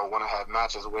 want to have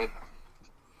matches with.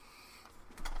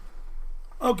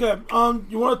 Okay.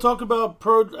 You want to talk about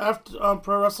pro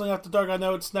wrestling after dark? I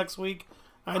know it's next week.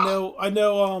 I know.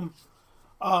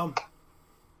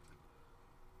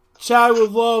 Chad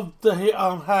would love to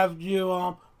have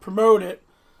you promote it.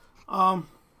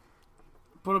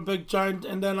 Put a big giant,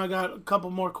 and then I got a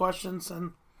couple more questions,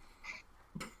 and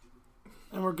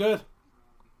we're good.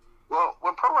 Well,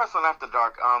 with Pro Wrestling After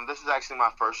Dark, this is actually my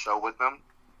first show with them.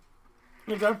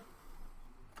 Okay.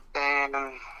 And,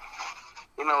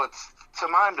 you know, it's to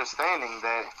my understanding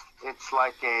that it's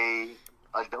like a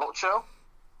adult show.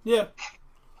 Yeah.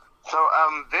 So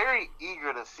I'm very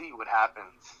eager to see what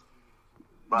happens.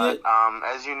 But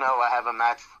as you know, I have a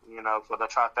match, you know, for the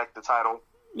trifecta title.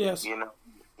 Yes. You know,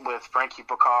 with Frankie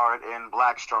Picard and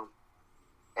Blackstrom.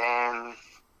 And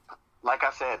like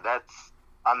I said, that's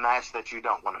a match that you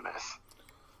don't want to miss.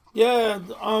 Yeah,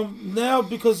 now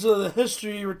because of the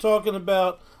history you were talking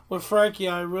about with Frankie,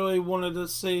 I really wanted to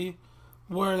see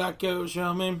where that goes, you know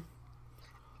what I mean?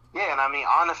 Yeah, and I mean,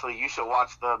 honestly, you should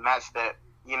watch the match that,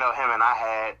 you know, him and I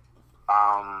had,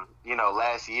 you know,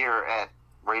 last year at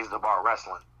Raise the Bar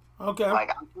Wrestling. Okay.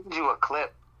 Like, I sent you a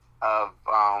clip of,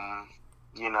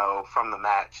 you know, from the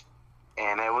match,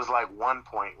 and it was like one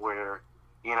point where,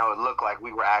 you know, it looked like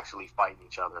we were actually fighting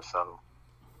each other, so,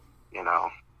 you know.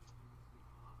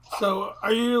 So,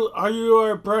 are you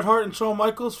a Bret Hart and Shawn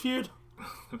Michaels feud?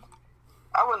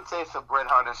 I wouldn't say it's a Bret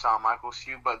Hart and Shawn Michaels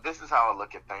feud, but this is how I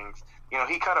look at things. You know,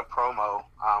 he cut a promo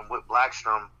with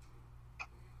Blackstrom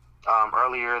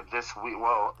earlier this week,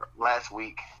 well, last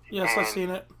week. Yes, I've seen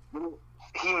it.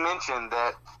 He mentioned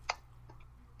that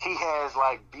he has,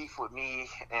 like, beef with me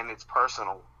and it's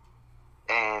personal.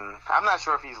 And I'm not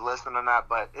sure if he's listening or not,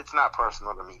 but it's not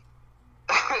personal to me.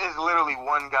 It's literally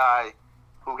one guy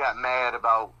who got mad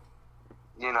about,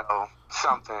 you know,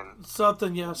 something.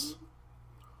 Something, yes.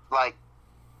 Like,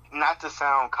 not to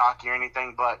sound cocky or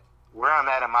anything, but where I'm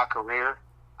at in my career,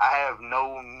 I have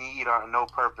no need or no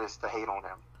purpose to hate on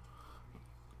him.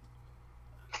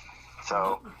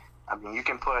 So, I mean, you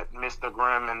can put Mr.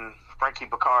 Grimm and Frankie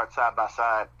Picard side by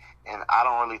side, and I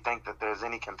don't really think that there's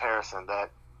any comparison that,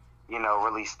 you know,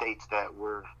 really states that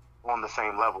we're on the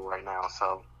same level right now.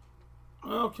 So,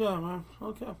 okay, man.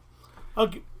 Okay.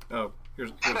 Oh,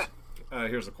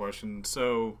 here's a question.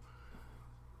 So,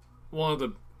 one of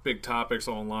the big topics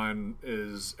online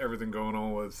is everything going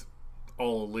on with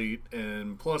All Elite,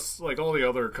 and plus, like, all the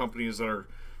other companies that are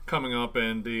coming up,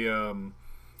 and the,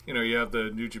 you know, you have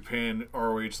the New Japan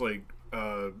ROH, like,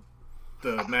 the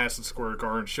Madison Square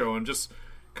Garden show, and just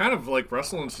kind of, like,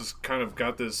 wrestling's just kind of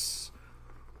got this.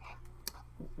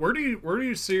 Where do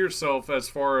you see yourself as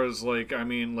far as, like, I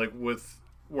mean, like, with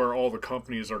where all the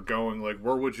companies are going? Like,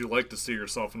 where would you like to see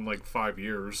yourself in, like, 5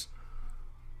 years?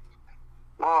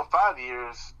 Well, 5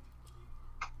 years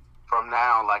from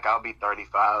now, like, I'll be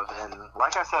 35, and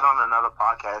like I said on another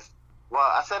podcast, well,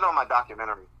 I said on my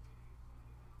documentary,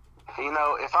 you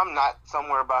know, if I'm not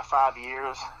somewhere by 5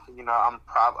 years, you know,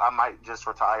 I might just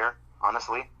retire,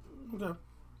 honestly. Okay.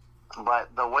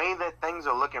 But the way that things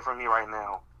are looking for me right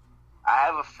now, I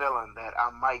have a feeling that I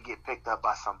might get picked up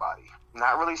by somebody.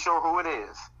 Not really sure who it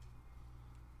is,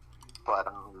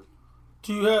 but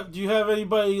do you have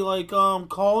anybody like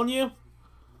calling you,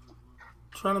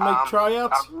 trying to make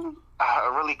tryouts?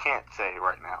 I really can't say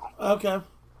right now. Okay.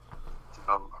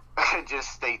 So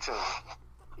just stay tuned.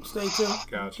 Stay tuned.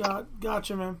 Gotcha.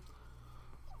 Gotcha, man.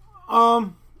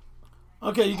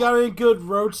 Okay, you got any good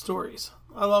road stories?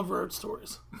 I love road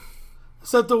stories.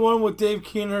 Except the one with Dave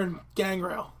Keener and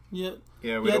Gangrel. Yeah.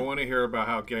 Yeah, we don't want to hear about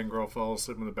how Gangrel fell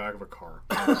asleep in the back of a car.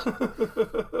 All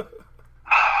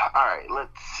right,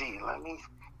 let's see.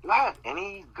 Do I have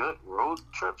any good road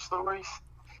trip stories?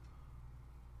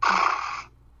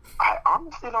 I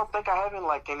honestly don't think I have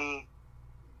any,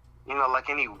 you know, like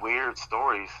any weird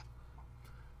stories.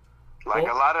 Like,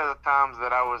 a lot of the times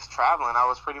that I was traveling, I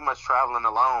was pretty much traveling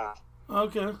alone.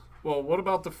 Okay. Well, what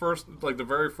about the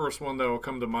very first one that will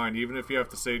come to mind, even if you have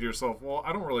to say to yourself, well,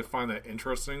 I don't really find that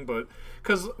interesting, but,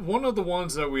 because one of the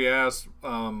ones that we asked,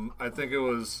 I think it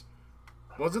was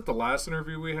it the last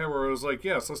interview we had, where it was like,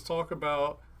 yes, let's talk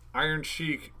about Iron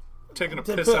Sheik taking a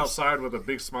piss outside with a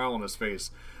big smile on his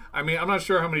face. I mean, I'm not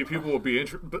sure how many people will be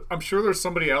interested, but I'm sure there's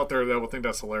somebody out there that will think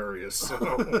that's hilarious.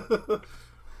 So.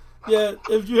 Yeah,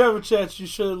 if you have a chance, you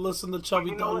should listen to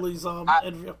Chubby Dudley's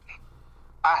interview.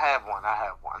 I have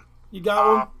one. You got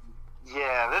one?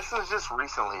 Yeah, this is just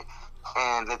recently.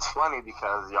 And it's funny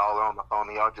because y'all are on the phone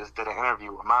and y'all just did an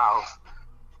interview with Miles.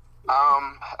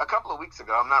 A couple of weeks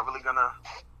ago, I'm not really gonna...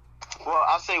 Well,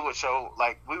 I'll say what show.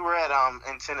 Like, we were at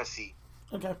in Tennessee.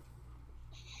 Okay.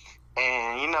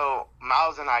 And, you know,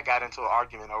 Miles and I got into an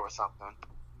argument over something.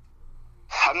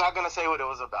 I'm not gonna say what it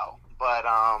was about. But,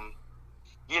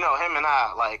 you know, him and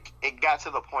I, like, it got to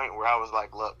the point where I was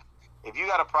like, look, if you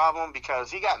got a problem,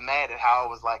 because he got mad at how I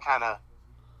was, like, kind of,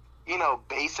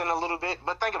 basing a little bit.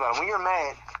 But think about it. When you're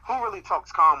mad, who really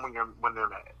talks calm when they're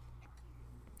mad?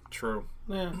 True.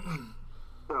 Yeah.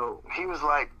 So he was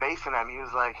like basing at me. He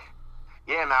was like,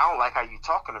 "Yeah, man, I don't like how you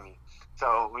talking to me.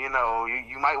 So you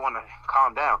might want to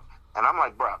calm down." And I'm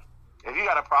like, "Bro, if you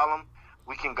got a problem,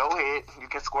 we can go ahead. You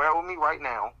can square with me right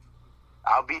now.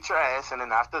 I'll beat your ass, and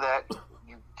then after that,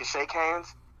 you can shake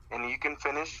hands, and you can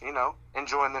finish,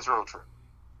 enjoying this road trip."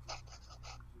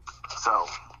 So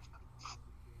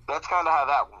that's kind of how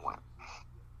that one went.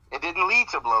 It didn't lead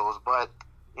to blows, but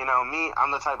me,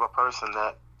 I'm the type of person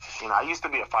that I used to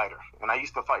be a fighter, and I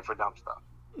used to fight for dumb stuff.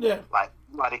 Yeah. Like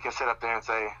somebody can sit up there and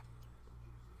say,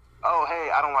 "Oh,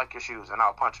 hey, I don't like your shoes," and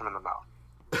I'll punch him in the mouth.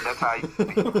 That's how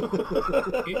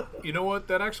you. You know what?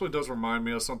 That actually does remind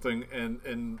me of something,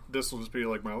 and this will just be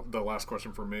like the last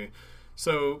question for me.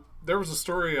 So there was a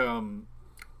story. One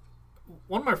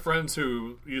of my friends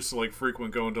who used to like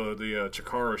frequent going to the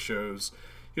Chikara shows,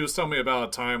 he was telling me about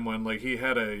a time when like he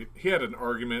had an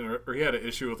argument or he had an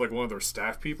issue with like one of their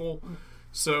staff people.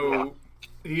 So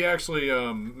he actually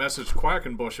messaged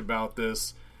Quackenbush about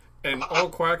this, and all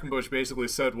Quackenbush basically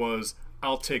said was,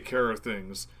 "I'll take care of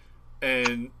things."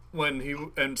 And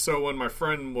so when my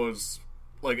friend was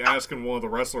like asking one of the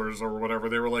wrestlers or whatever,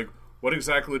 they were like, "What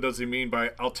exactly does he mean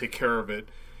by 'I'll take care of it'?"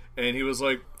 And he was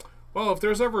like, "Well, if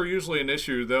there's ever usually an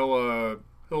issue, he'll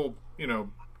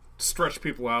stretch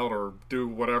people out or do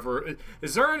whatever."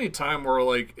 Is there any time where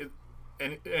like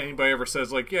anybody ever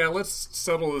says like, "Yeah, let's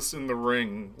settle this in the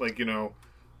ring," like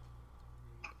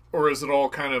or is it all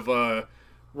kind of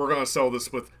we're gonna settle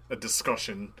this with a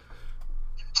discussion?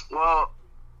 Well,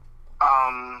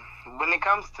 when it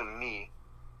comes to me,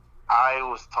 I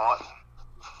was taught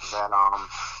that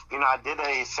I did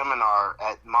a seminar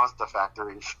at Monster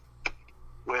Factory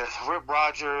with Rip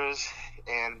Rogers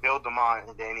and Bill DeMont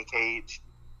and Danny Cage,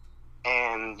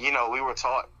 and we were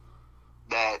taught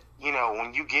that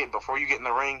before you get in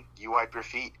the ring, you wipe your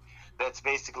feet. That's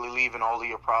basically leaving all of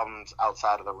your problems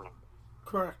outside of the ring.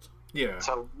 Correct. Yeah.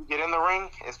 So you get in the ring,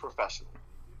 it's professional.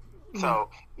 So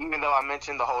even though I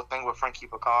mentioned the whole thing with Frankie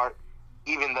Picard,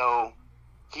 even though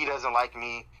he doesn't like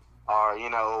me,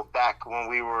 or back when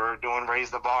we were doing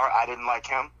Raise the Bar, I didn't like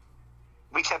him,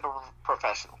 we kept it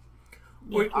professional.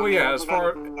 As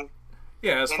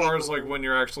far as like when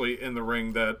you're actually in the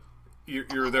ring, that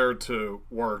you're there to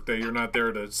work, that you're not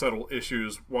there to settle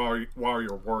issues while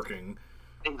you're working.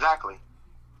 Exactly.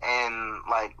 And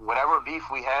like whatever beef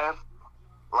we have,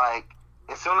 like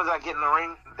as soon as I get in the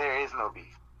ring, there is no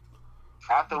beef.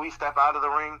 After we step out of the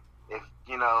ring, if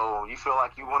you feel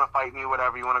like you want to fight me,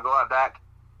 whatever, you want to go out back,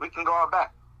 we can go out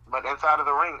back. But inside of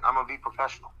the ring, I'm gonna be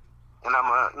professional, and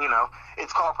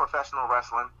it's called professional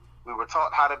wrestling. We were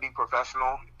taught how to be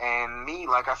professional, and me,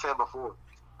 like I said before,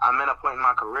 I'm in a point in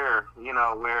my career,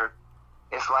 where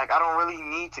it's like I don't really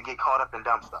need to get caught up in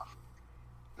dumb stuff,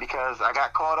 because I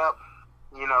got caught up,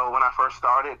 when I first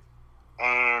started,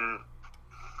 and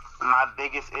my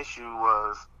biggest issue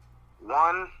was,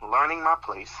 one, learning my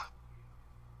place,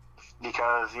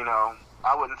 because,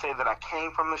 I wouldn't say that I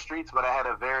came from the streets, but I had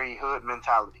a very hood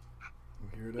mentality.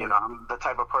 I'm the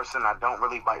type of person, I don't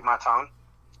really bite my tongue.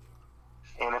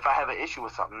 And if I have an issue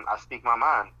with something, I speak my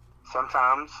mind.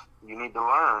 Sometimes you need to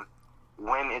learn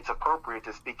when it's appropriate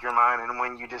to speak your mind and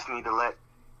when you just need to let,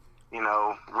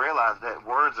 realize that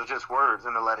words are just words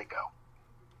and to let it go.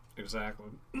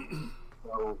 Exactly.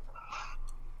 So,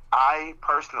 I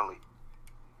personally,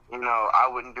 I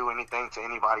wouldn't do anything to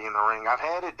anybody in the ring. I've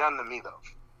had it done to me, though.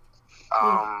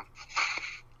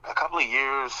 A couple of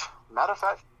years, matter of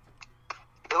fact,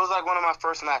 it was like one of my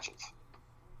first matches.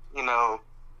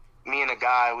 Me and a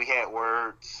guy, we had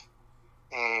words,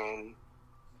 and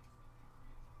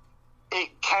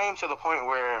it came to the point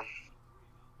where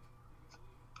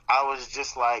I was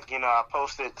just like, I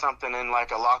posted something in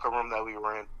like a locker room that we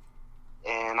were in,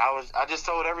 and I just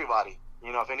told everybody,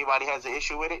 if anybody has an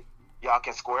issue with it, y'all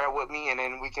can square it with me, and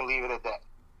then we can leave it at that.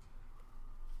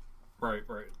 Right.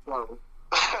 So,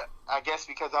 I guess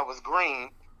because I was green,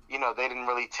 they didn't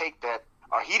really take that,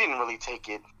 or he didn't really take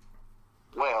it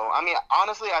well. I mean,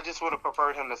 honestly, I just would have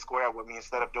preferred him to square it with me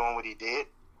instead of doing what he did,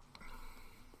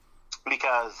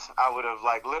 because I would have,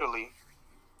 like, literally,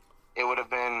 it would have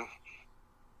been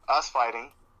us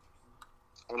fighting,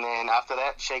 and then after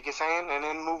that, shake his hand, and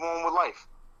then move on with life.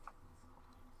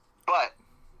 But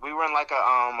we were in like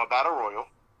a battle royal,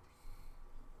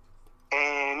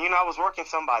 and I was working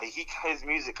somebody. His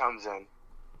music comes on.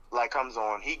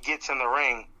 He gets in the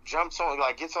ring, jumps on,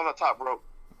 like gets on the top rope,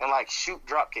 and like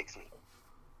drop kicks me.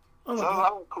 So I was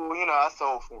like, oh, cool, I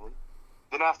sold for him.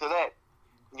 Then after that,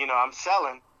 I'm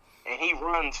selling, and he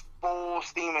runs full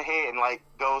steam ahead and like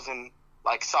goes and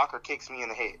like soccer kicks me in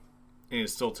the head. And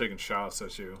he's still taking shots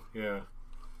at you. Yeah.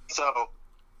 So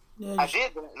Yeah, I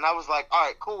did that, and I was like, all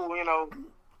right, cool,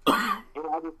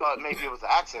 I just thought maybe it was an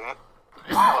accident.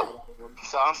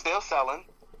 So I'm still selling.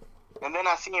 And then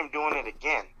I see him doing it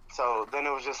again. So then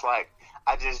it was just like,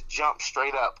 I just jumped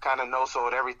straight up, kind of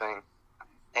no-sold everything.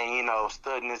 And,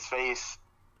 stood in his face.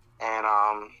 And,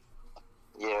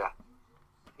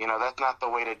 that's not the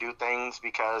way to do things,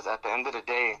 because at the end of the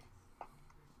day,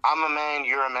 I'm a man,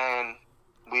 you're a man.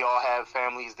 We all have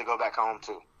families to go back home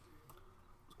to.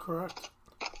 correct.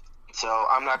 So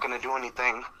I'm not going to do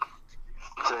anything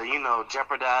to,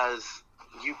 jeopardize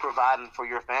you providing for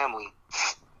your family,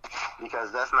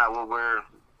 because that's not what we're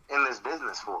in this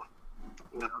business for.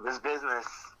 This business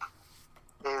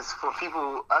is for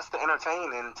us to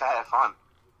entertain and to have fun.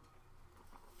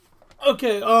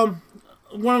 Okay,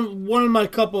 one of my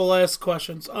couple last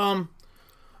questions. Your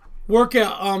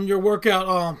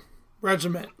workout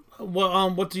regimen.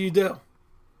 What do you do? A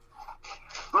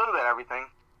little bit of everything.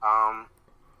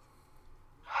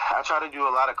 I try to do a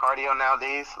lot of cardio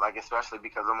nowadays, like especially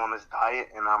because I'm on this diet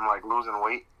and I'm like losing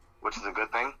weight, which is a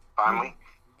good thing, finally.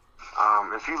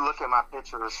 If you look at my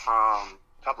pictures from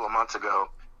a couple of months ago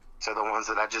to the ones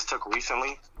that I just took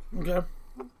recently, Okay.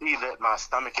 you see that my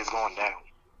stomach is going down.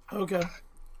 Okay.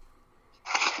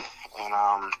 And,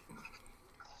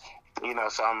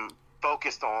 so I'm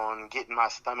focused on getting my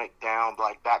stomach down,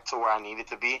 like back to where I need it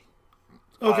to be.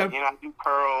 Okay. I do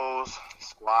curls,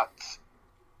 squats.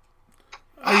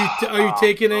 Are you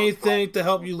taking anything to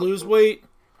help you lose weight?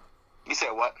 You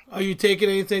said what? Are you taking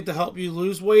anything to help you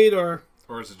lose weight, or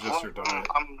is it just your diet?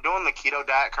 I'm doing the keto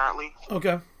diet currently.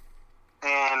 okay?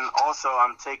 And also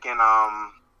I'm taking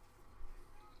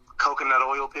coconut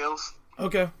oil pills.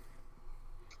 Okay.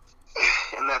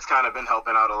 And that's kind of been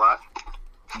helping out a lot.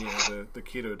 Yeah, the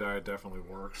keto diet definitely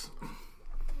works.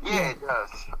 Yeah, it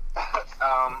does.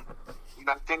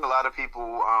 I think a lot of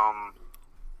people,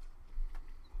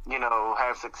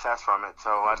 have success from it. So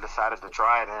I decided to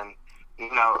try it, and,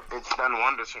 it's done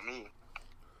wonders for me.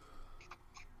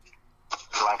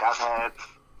 Like I've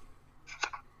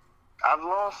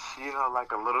lost,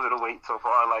 like a little bit of weight so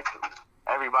far. Like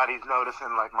everybody's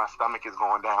noticing, like my stomach is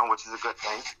going down, which is a good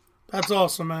thing. That's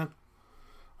awesome, man.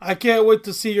 I can't wait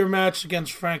to see your match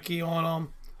against Frankie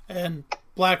on and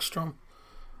Blackstrom.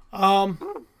 I'll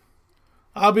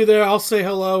be there. I'll say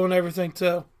hello and everything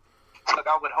too. Look,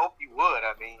 I would hope you would.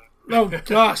 I mean, Oh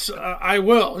gosh, I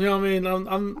will. You know what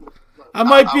I mean? I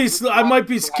might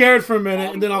be scared for a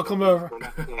minute, and then I'll come over.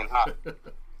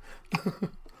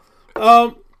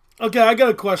 Okay, I got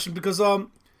a question, because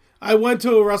I went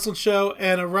to a wrestling show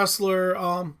and a wrestler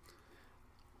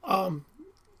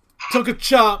took a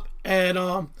chop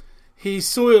and he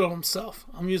soiled himself.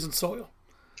 I'm using soil.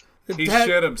 He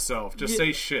shit himself. Just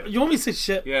say shit. You want me to say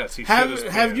shit? Yes, he shit his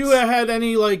pants. Have you had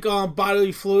any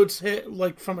bodily fluids hit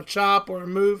from a chop or a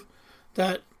move?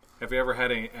 Have you ever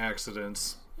had any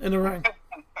accidents in the ring?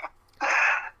 All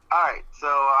right, so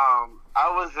I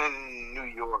was in New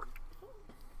York,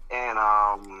 and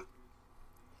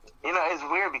it's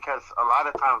weird because a lot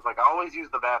of times, like I always use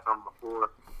the bathroom before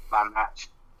my match,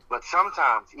 but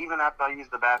sometimes even after I use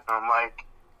the bathroom, like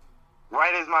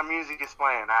right as my music is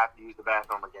playing, I have to use the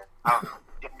bathroom again. I was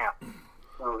like, damn.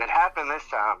 So it happened this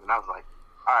time, and I was like,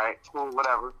 all right, cool,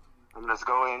 whatever. I'm just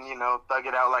go in, thug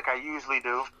it out like I usually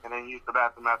do, and then use the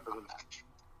bathroom after the match.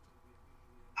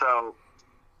 So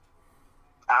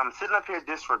I'm sitting up here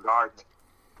disregarding,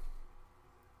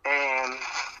 and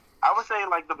I would say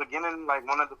like the beginning, like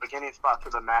one of the beginning spots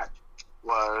of the match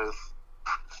was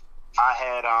I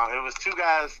had it was two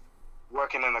guys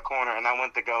working in the corner, and I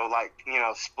went to go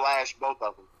splash both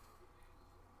of them.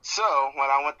 So when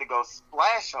I went to go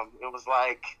splash them, it was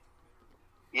like,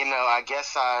 I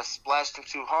guess I splashed them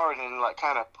too hard and like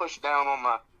kind of pushed down on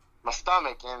my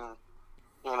stomach, and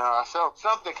I felt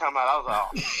something come out. I was like,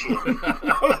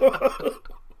 oh shit.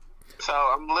 So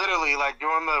I'm literally like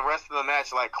during the rest of the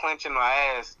match, like clenching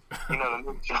my ass, to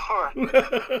make sure.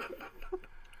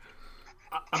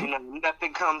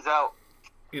 Nothing comes out.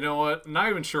 You know what? Not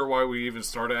even sure why we even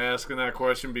started asking that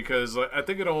question, because I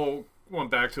think it all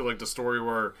went back to like the story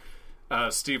where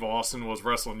Steve Austin was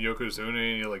wrestling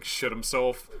Yokozuna and he shit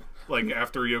himself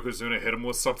after Yokozuna hit him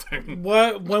with something.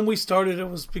 When we started, it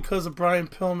was because of Brian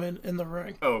Pillman in the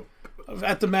ring. Oh,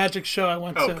 at the Magic show I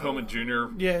went to. Oh, Pillman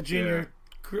Jr. Yeah, Jr.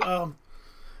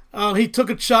 Yeah. He took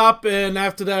a chop, and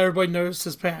after that, everybody noticed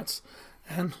his pants.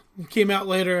 And he came out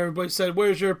later, everybody said,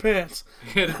 "Where's your pants?"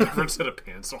 He had a different set of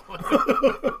pants on.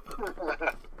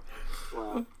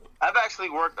 Well, I've actually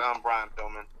worked on Brian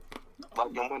Pillman,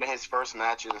 in one of his first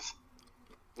matches.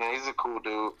 Yeah, he's a cool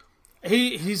dude.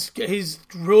 He's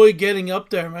really getting up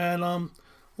there, man.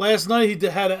 Last night he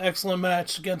had an excellent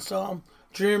match against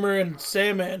Dreamer and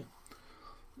Sandman,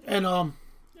 and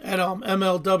at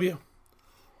MLW.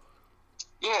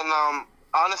 Yeah, and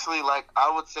honestly, like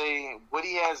I would say, what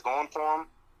he has going for him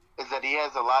is that he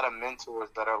has a lot of mentors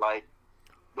that are like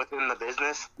within the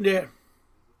business. Yeah.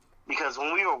 Because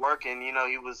when we were working,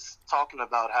 he was talking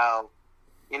about how,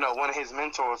 one of his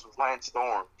mentors was Lance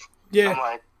Storm. Yeah. I'm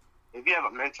like, if you have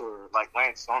a mentor like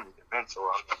Lance Storm, your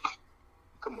mentor,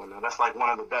 come on now, that's like one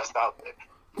of the best out there.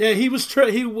 Yeah, he was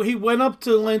he went up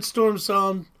to Lance Storm's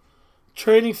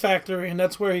training factory, and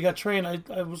that's where he got trained.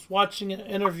 I was watching an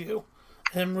interview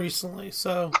him recently,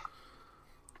 so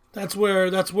that's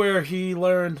where he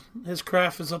learned his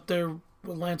craft is up there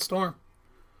with Lance Storm.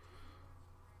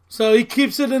 So he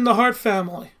keeps it in the Hart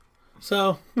family.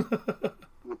 So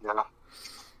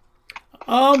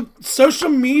Yeah. Social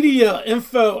media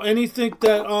info, anything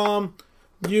that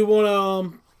you want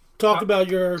to talk about,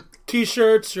 your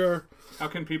t-shirts, your... How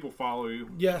can people follow you?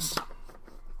 Yes.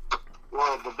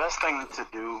 Well, the best thing to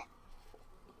do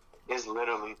is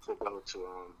literally to go to,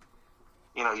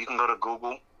 you can go to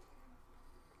Google,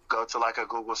 go to like a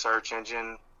Google search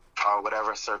engine or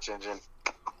whatever search engine,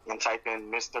 and type in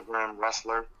Mr. Grimm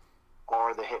Wrestler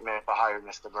or the Hitman for Hire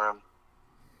Mr. Grimm.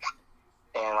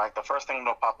 And like the first thing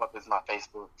that'll pop up is my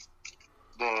Facebook.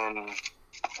 Then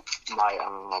my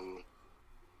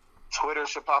Twitter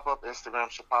should pop up, Instagram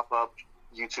should pop up,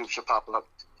 YouTube should pop up.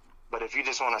 But if you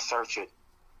just want to search it,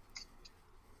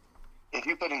 if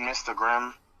you put in Mr.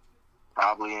 Grimm,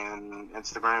 probably in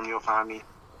Instagram you'll find me.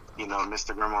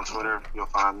 Mr. Grimm on Twitter, you'll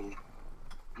find me.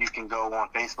 You can go on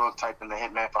Facebook, type in the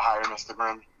Hitman for Hire Mr.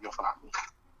 Grimm, you'll find me.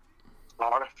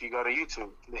 Or if you go to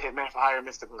YouTube, the Hitman for Hire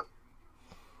Mr. Grimm,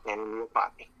 and you'll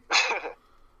find me.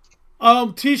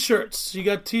 T-shirts. You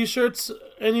got t-shirts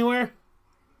anywhere?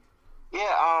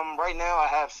 Yeah, right now I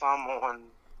have some on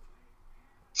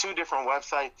 2 different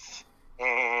websites,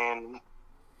 and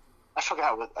I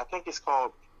forgot I think it's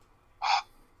called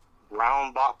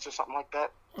Brown Box or something like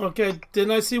that. Okay,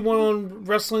 didn't I see one on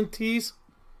Wrestling Tees?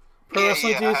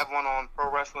 Wrestling Tees? I have one on Pro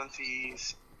Wrestling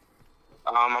Tees.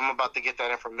 I'm about to get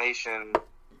that information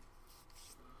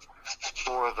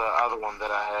for the other one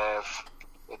that I have.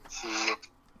 Let's see.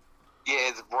 Yeah,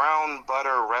 it's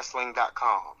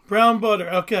brownbutterwrestling.com. Brown Butter.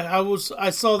 Okay, I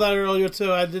saw that earlier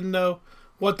too. I didn't know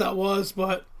what that was,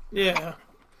 but yeah.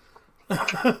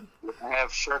 I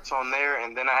have shirts on there,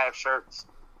 and then I have shirts,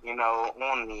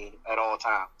 on me at all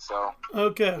times. So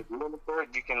okay. If you're looking for it,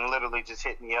 you can literally just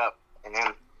hit me up, and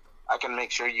then I can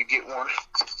make sure you get one.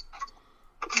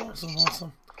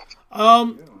 Awesome.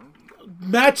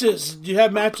 Matches. Do you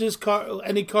have matches?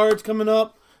 Any cards coming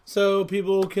up so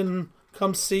people can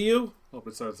come see you? Well,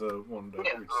 besides the one that we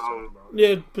just talked talked about.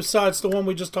 Yeah, besides the one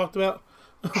we just talked about.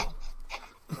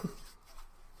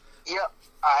 Yep,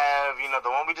 I have, the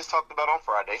one we just talked about on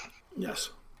Friday. Yes.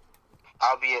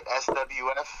 I'll be at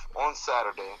SWF on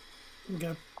Saturday.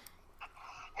 Okay.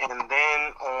 And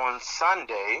then on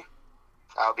Sunday,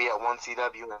 I'll be at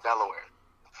 1CW in Delaware.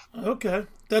 Okay.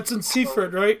 That's in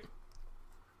Seaford, right?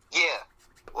 Yeah.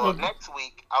 Well, Okay. Next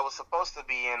week, I was supposed to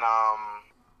be in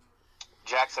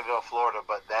Jacksonville, Florida,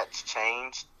 but that's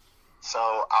changed.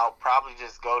 So I'll probably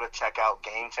just go to check out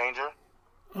Game Changer.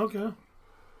 Okay.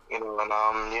 And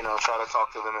try to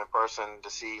talk to them in person to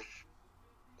see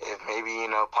if maybe,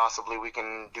 possibly we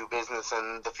can do business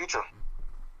in the future.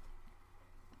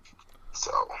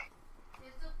 So.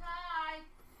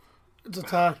 It's a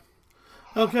tie.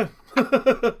 Okay.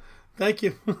 Thank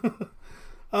you.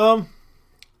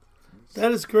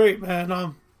 That is great,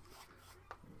 man.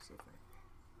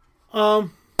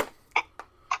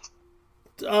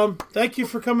 Thank you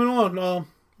for coming on,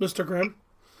 Mr. Grimm.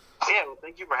 Yeah, well,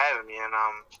 thank you for having me. And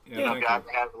if thank y'all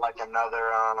you. have like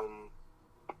another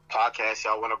podcast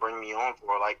y'all want to bring me on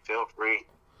for, like, feel free.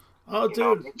 Oh,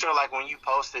 dude. Make sure, like, when you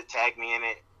post it, tag me in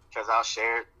it, because I'll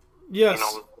share it. Yes.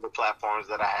 With the platforms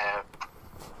that I have.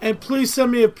 And please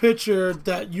send me a picture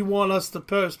that you want us to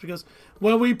post, because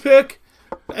when we pick,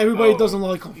 everybody doesn't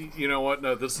like them. You know what?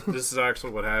 No, this is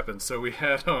actually what happened. So we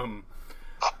had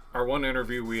our one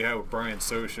interview we had with Brian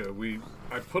Sosha.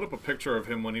 I put up a picture of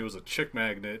him when he was a chick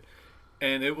magnet,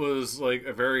 and it was like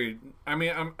a very. I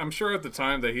mean, I'm sure at the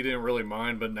time that he didn't really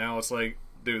mind, but now it's like,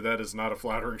 dude, that is not a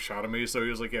flattering shot of me. So he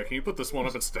was like, yeah, can you put this one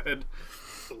up instead?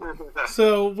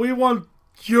 So we want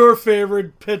your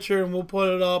favorite picture, and we'll put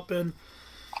it up, and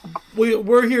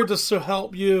we're here to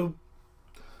help you.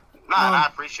 I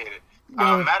appreciate it.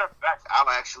 Matter of fact, I'll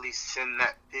actually send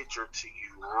that picture to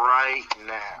you right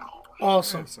now.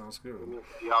 Awesome. Yeah, sounds good.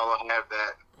 Y'all will have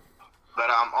that. But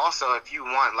also, if you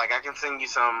want, like, I can send you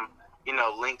some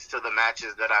links to the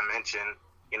matches that I mentioned,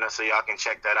 so y'all can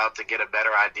check that out to get a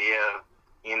better idea of,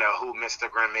 who Mr.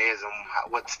 Grimm is and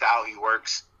what style he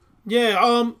works.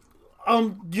 Yeah,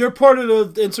 you're part of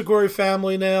the Enzuigiri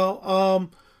family now.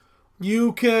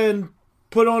 You can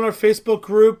put on our Facebook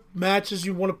group matches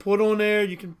you want to put on there.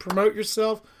 You can promote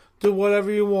yourself, do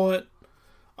whatever you want.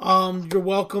 You're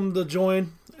welcome to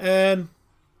join, and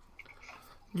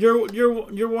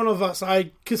you're one of us.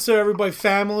 I consider everybody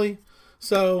family,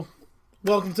 so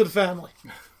welcome to the family.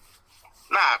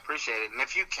 Nah, I appreciate it. And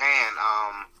if you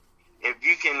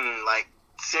can like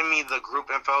send me the group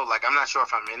info, like I'm not sure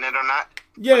if I'm in it or not.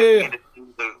 Yeah.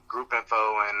 The group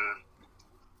info, and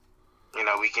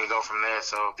we can go from there.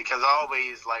 So because I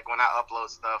always, like, when I upload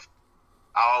stuff,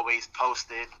 I always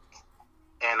post it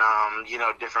in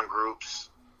different groups.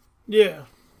 Yeah.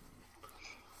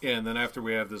 Yeah, and then after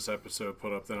we have this episode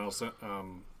put up, then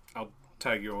I'll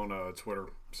tag you on Twitter.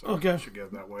 So okay. You should get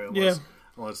it that way.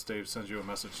 Unless Dave sends you a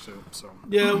message too. So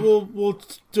yeah, we'll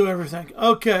do everything.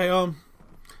 Okay.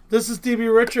 This is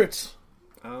DB Richards.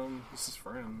 This is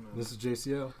Fran. This is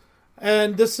JCL.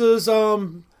 And this is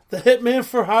the Hitman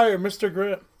for Hire, Mr.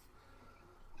 Grimm.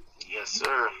 Yes,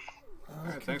 sir. All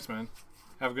right, thanks, man.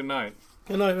 Have a good night.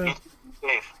 Good night, man.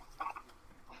 Hey.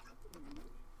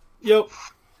 Yep.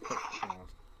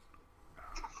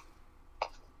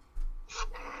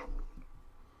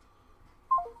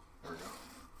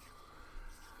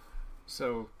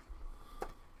 So,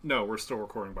 no, we're still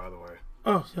recording, by the way.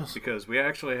 Oh, yes. Because we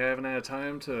actually haven't had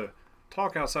time to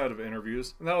talk outside of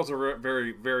interviews. And that was a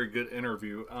very, very good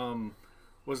interview.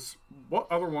 What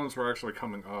other ones were actually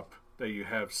coming up that you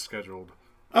have scheduled?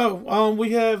 Oh,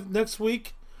 we have next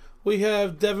week, we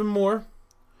have Devin Moore.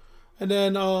 And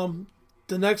then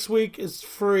the next week is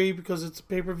free because it's a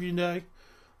pay-per-view day.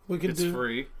 It's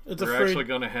free. We're actually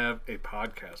going to have a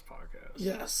podcast.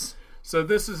 Yes. So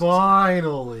this is...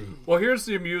 Finally. Well, here's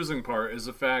the amusing part, is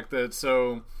the fact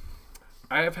that,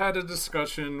 I have had a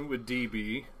discussion with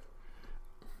DB.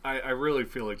 I really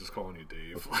feel like just calling you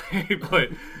Dave. But,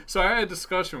 so I had a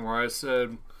discussion where I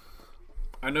said,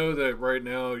 I know that right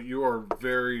now you are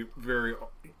very, very...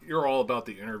 You're all about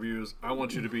the interviews. I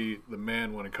want you to be the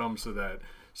man when it comes to that.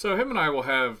 So him and I will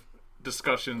have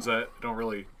discussions that I don't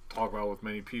really talk about with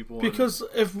many people. Because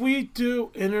if we do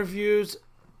interviews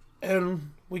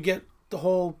and we get the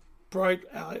whole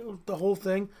the whole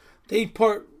thing, they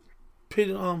push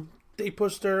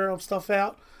their stuff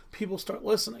out, people start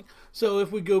listening. So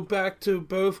if we go back to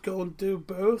go and do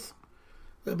both,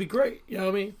 that'd be great. You know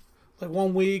what I mean? Like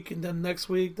 1 week and then next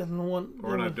week, then one.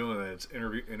 We're not doing that. It's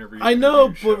interview. I know,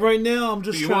 but show. Right now I'm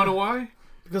just. Do you want to know why?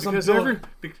 Because I'm building.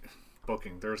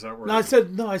 Booking. There's that word. No,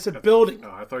 I said building.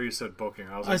 Oh, I thought you said booking.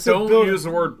 I was like, don't building. Use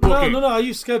the word booking. No. I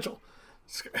use schedule.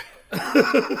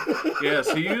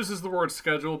 Yes, he uses the word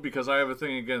schedule because I have a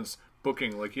thing against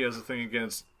booking. Like he has a thing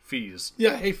against fees.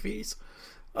 Yeah, I hate fees.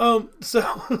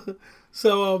 So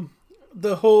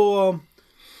the whole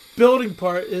building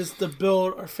part is to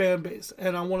build our fan base,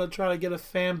 and I want to try to get a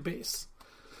fan base,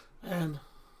 and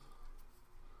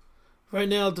right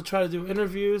now to try to do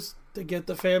interviews to get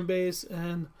the fan base,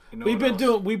 and we've been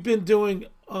doing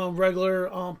regular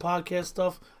podcast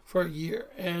stuff for a year,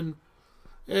 and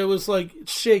it was like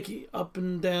shaky up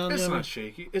and down. It's not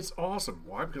shaky. It's awesome.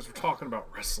 Why? Because we're talking about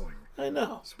wrestling. I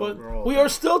know, but we are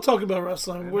still talking about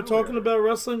wrestling. We're talking about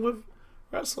wrestling with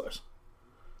wrestlers.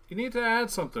 You need to add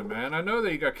something, man. I know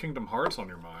that you got Kingdom Hearts on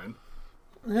your mind.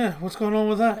 Yeah, what's going on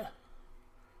with that?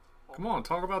 Come on,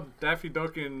 talk about Daffy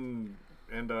Duck and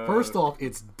first off,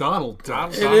 it's Donald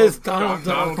Duck. It is Donald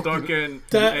Duck.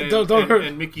 Donald Duck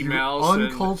and Mickey Mouse.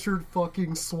 Uncultured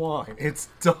fucking swine. It's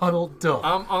Donald Duck.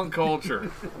 I'm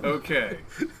uncultured. Okay.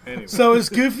 Anyway. So is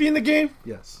Goofy in the game?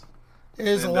 Yes.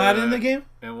 Is Aladdin in the game?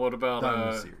 And what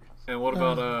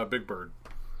about Big Bird?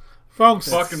 Wrong.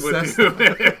 Fucking with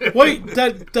you. Wait,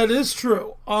 that is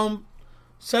true.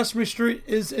 Sesame Street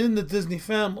is in the Disney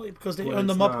family because they own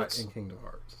the Muppets. Not in Kingdom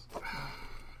Hearts.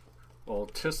 Well,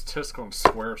 Tisk gonna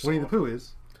swear. Winnie the Pooh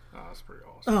is. Oh, that's pretty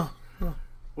awesome. Oh.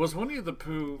 Was Winnie the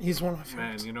Pooh... He's one of my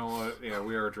favorites. Man, you know what? Yeah,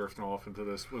 we are drifting off into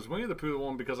this. Was Winnie the Pooh the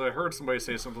one? Because I heard somebody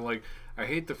say something like, I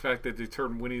hate the fact that they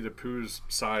turned Winnie the Pooh's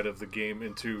side of the game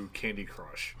into Candy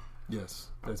Crush. Yes.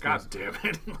 God damn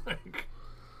it.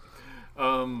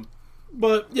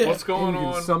 But, yeah. What's going on?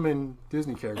 You can summon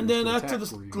Disney characters. And then after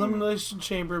the Elimination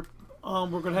Chamber, we're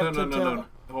going to have Tim Taylor. No.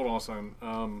 Hold on a second.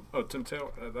 Tim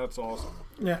Taylor, that's awesome.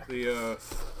 Yeah.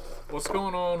 What's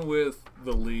going on with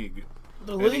the league?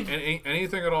 The league?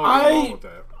 Anything at all going on with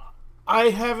that?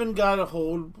 I haven't got a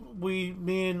hold.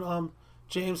 Me and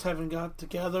James haven't got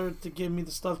together to give me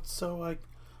the stuff so I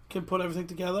can put everything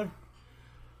together.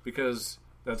 Because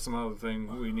that's another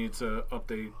thing we need to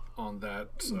update on that.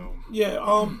 So Yeah.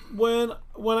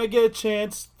 When I get a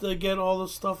chance to get all the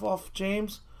stuff off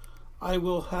James, I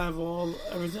will have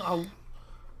everything.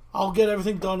 I'll get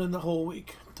everything done in the whole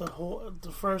week.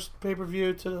 The first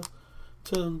pay-per-view to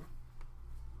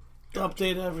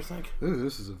update everything.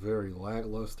 This is a very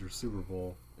lackluster Super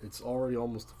Bowl. It's already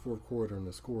almost the fourth quarter, and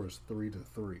the score is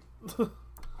 3-3.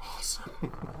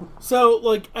 awesome. So,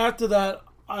 like, after that,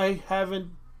 I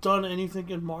haven't done anything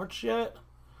in March yet.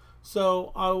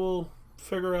 So I will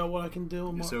figure out what I can do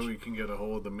in March. So we can get a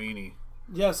hold of the meanie.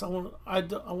 Yes, I want. I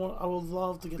would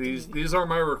love to get These are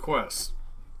my requests.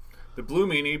 The blue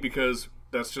meanie, because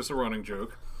that's just a running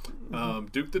joke.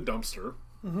 Duke the Dumpster.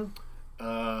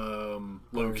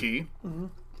 Low Key.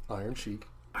 Iron Sheik.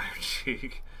 Iron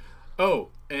Sheik. Oh,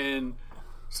 and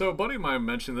so a buddy of mine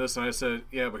mentioned this, and I said,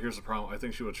 yeah, but here's the problem. I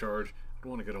think she will charge. I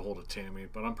don't want to get a hold of Tammy,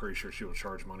 but I'm pretty sure she will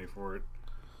charge money for it.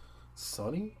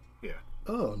 Sonny? Yeah.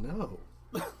 Oh, no.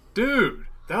 Dude,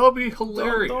 that would be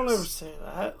hilarious. Don't ever say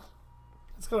that.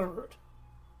 It's kind of rude.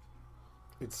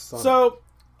 It's Sonny. So,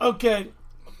 okay.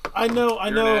 I know.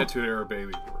 You're an attitude era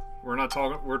baby. We're not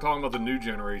talking. We're talking about the new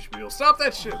generation. We'll stop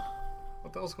that shit.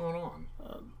 What the hell's going on?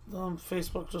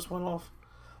 Facebook just went off.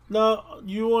 No,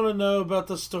 you want to know about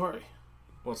the story?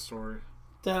 What story?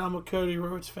 That I'm a Cody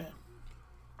Rhodes fan.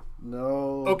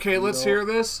 No. Okay, let's hear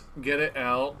this. Get it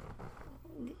out.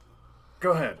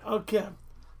 Go ahead. Okay,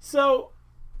 so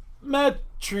Matt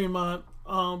Tremont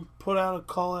put out a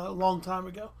call out a long time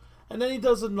ago, and then he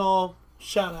does a null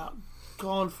shout out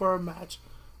calling for a match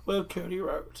with Cody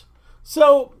Rhodes.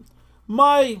 So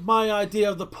my idea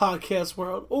of the podcast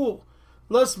world,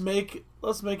 let's make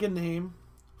a name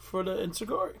for the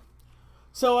Enzuigiri.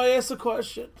 So I asked a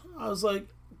question. I was like,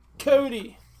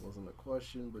 Cody. Wasn't a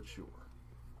question, but sure.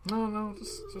 No,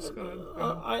 just go ahead.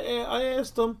 I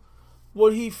asked him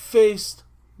would he faced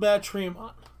Matt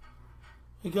Tremont,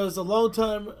 because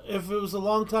if it was a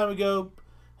long time ago,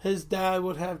 his dad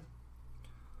would have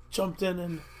jumped in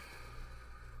and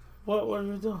what are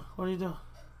you doing? What are you doing?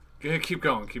 Yeah, keep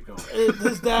going.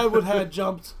 His dad would have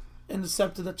jumped and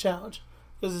accepted the challenge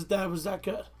because his dad was that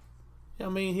good. I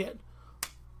mean, he had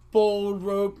bold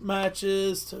rope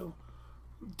matches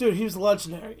dude, he was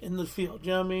legendary in the field.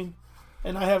 You know what I mean?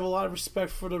 And I have a lot of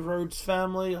respect for the Rhodes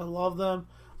family. I love them.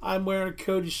 I'm wearing a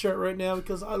Cody shirt right now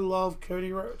because I love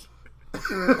Cody Rhodes. Let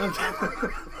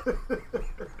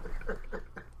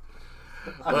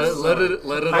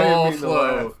it all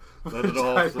flow. Let it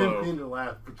all I flow. didn't mean to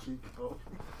laugh, but keep going.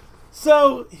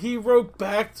 So he wrote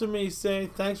back to me saying,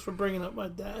 "Thanks for bringing up my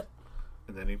dad."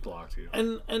 And then he blocked you.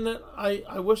 And then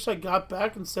I wish I got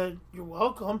back and said, "You're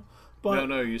welcome." But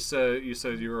No, you said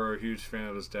you were a huge fan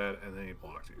of his dad, and then he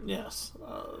blocked you. yes,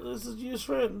 this is your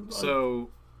friend.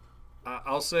 So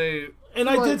I'll say, and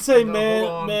I did say,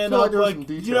 hold man So up, there's like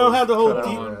some you don't have the whole. cut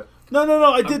out of that.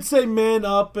 No. I did say man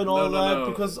up and all No, that no.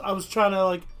 because I was trying to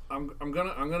like. I'm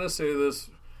gonna say this,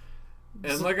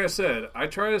 and like I said, I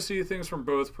try to see things from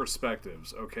both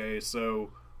perspectives. Okay,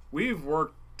 so we've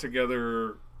worked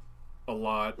together a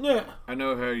lot. Yeah. I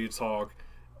know how you talk,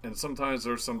 and sometimes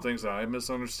there's some things that I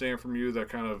misunderstand from you that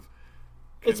kind of.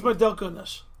 It's my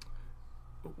Delco-ness.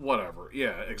 Whatever.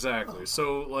 Yeah, exactly.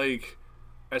 So, like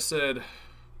I said,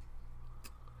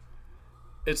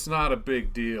 it's not a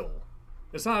big deal.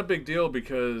 It's not a big deal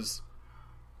because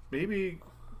maybe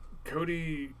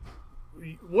Cody.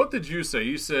 What did you say?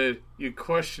 You said you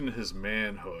questioned his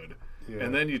manhood. Yeah.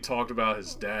 And then you talked about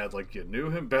his dad like you knew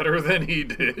him better than he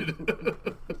did.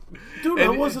 Dude, I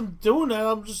wasn't doing that.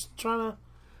 I'm just trying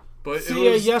to see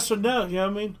a yes or no. You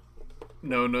know what I mean?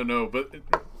 No. But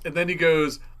and then he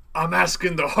goes, I'm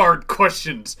asking the hard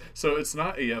questions. So it's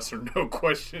not a yes or no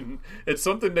question. It's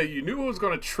something that you knew was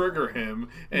going to trigger him,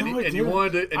 and you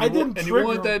wanted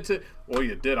that to. Well,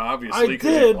 you did obviously. I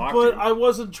did, but you. I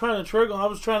wasn't trying to trigger him. I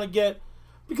was trying to get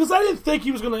because I didn't think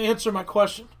he was going to answer my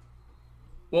question.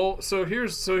 Well, so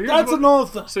here's that's another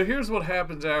thing. So here's what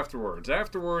happens afterwards.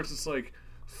 Afterwards, it's like,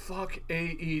 fuck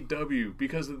AEW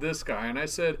because of this guy. And I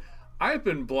said, I've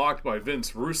been blocked by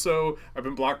Vince Russo. I've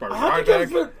been blocked by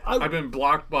Ryback. I've been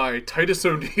blocked by Titus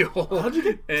O'Neil. How'd you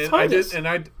get and Titus?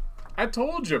 I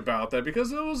told you about that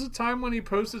because there was a time when he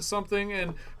posted something.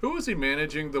 And who was he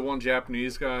managing? The one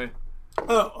Japanese guy.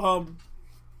 Tazawa?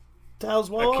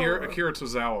 Akira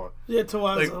Tozawa. Yeah,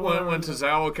 Tozawa. Like when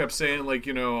Tozawa kept saying, like,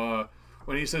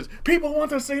 when he says people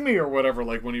want to see me or whatever,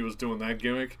 like when he was doing that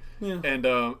gimmick. Yeah.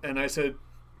 And I said,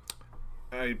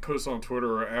 I posted on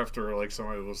Twitter after like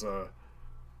somebody was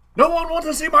no one wants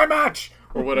to see my match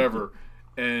or whatever,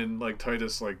 and like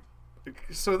Titus like.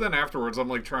 So then afterwards, I'm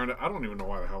like I don't even know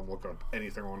why the hell I'm looking up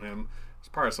anything on him, It's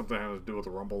probably something that had to do with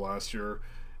the Rumble last year.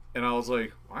 And I was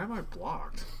like, why am I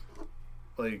blocked?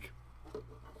 Like,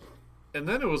 and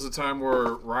then it was a time where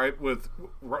the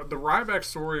Ryback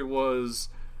story was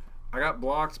I got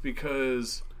blocked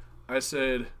because I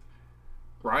said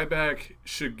Ryback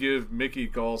should give Mickey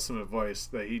Gall some advice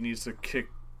that he needs to kick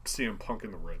CM Punk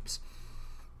in the ribs.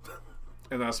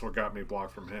 And that's what got me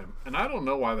blocked from him. And I don't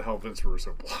know why the hell Vince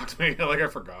Russo blocked me. Like, I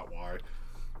forgot why.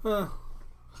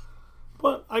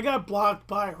 But I got blocked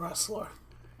by a wrestler.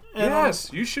 And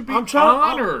yes, you should be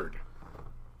honored.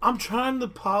 I'm trying to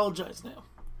apologize now.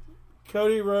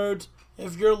 Cody Rhodes,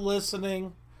 if you're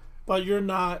listening, but you're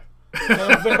not,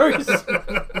 I'm very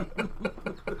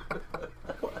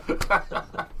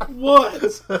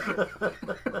What?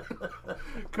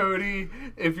 Cody,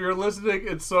 if you're listening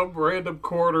in some random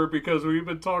corner because we've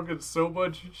been talking so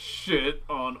much shit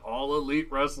on All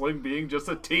Elite Wrestling being just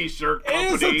a t-shirt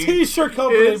company. It's a t-shirt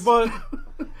company, but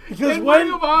because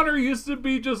Ring of Honor used to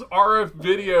be just RF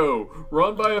Video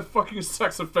run by a fucking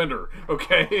sex offender,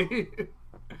 okay?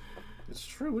 It's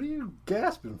true. What are you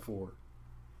gasping for?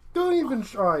 Don't even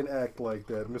try and act like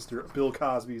that, Mr. Bill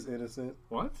Cosby's innocent.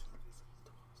 What?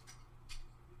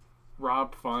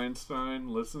 Rob Feinstein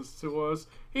listens to us.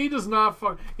 He does not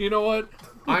fuck. You know what?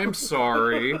 I'm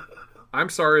sorry. I'm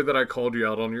sorry that I called you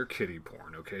out on your kitty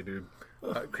porn. Okay, dude.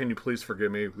 Can you please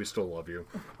forgive me? We still love you.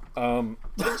 No,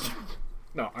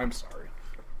 I'm sorry.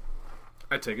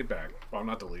 I take it back. I'm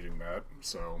not deleting that.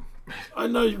 So I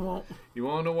know you won't. You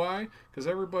want to know why? Because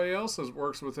everybody else that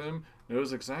works with him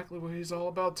knows exactly what he's all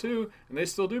about too, and they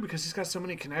still do because he's got so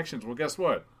many connections. Well, guess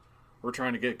what? We're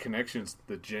trying to get connections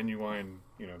the genuine,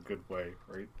 good way,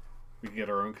 right? We can get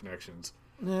our own connections.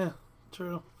 Yeah,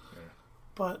 true. Yeah.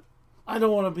 But I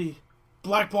don't want to be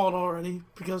blackballed already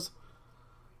because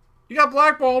you got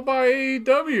blackballed by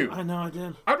AEW. I know I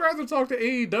did. I'd rather talk to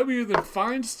AEW than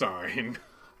Feinstein.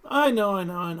 I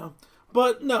know.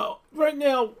 But no, right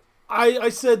now, I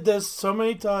said this so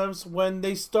many times. When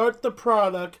they start the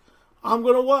product, I'm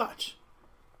going to watch.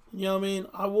 You know what I mean?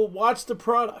 I will watch the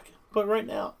product. But right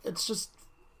now, it's just...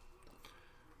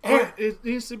 It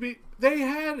needs to be...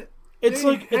 It's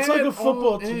like a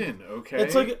football team. Okay?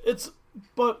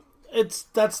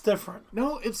 That's different.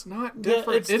 No, it's not different.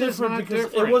 Yeah, it's different because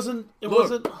different. It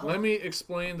wasn't. Let me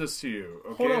explain this to you.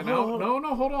 Okay,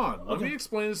 hold on. Let me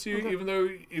explain this to you. Okay.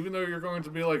 Even though you're going to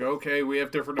be like, okay, we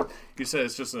have different. You said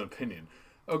it's just an opinion.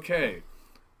 Okay,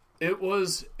 it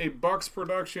was a Bucks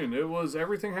production. It was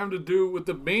everything having to do with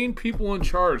the main people in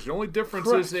charge. The only difference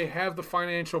is they have the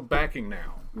financial backing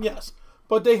now. Yes,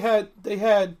 but they had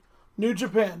New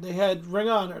Japan. They had Ring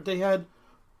of Honor. They had.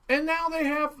 And now they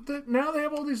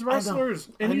have all these wrestlers.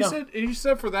 And you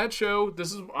said for that show,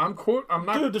 I'm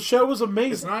not. Dude, the show was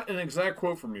amazing. It's not an exact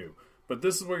quote from you, but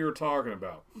this is what you were talking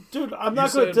about. Dude, I'm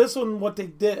not going to diss on what they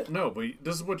did. No, but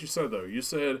this is what you said though. You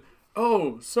said,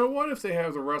 "Oh, so what if they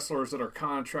have the wrestlers that are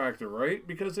contracted, right?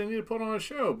 Because they need to put on a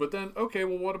show." But then, okay,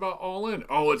 well, what about All In?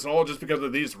 Oh, it's all just because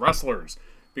of these wrestlers,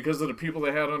 because of the people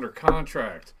they had under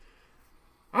contract.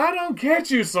 I don't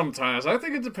get you sometimes. I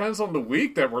think it depends on the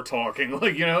week that we're talking.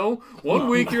 Like, one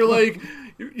week you're like,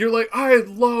 I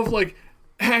love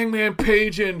Hangman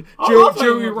Page and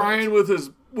Joey Ryan with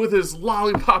his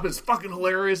lollipop is fucking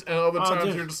hilarious, and other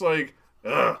times you're just like,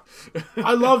 ugh.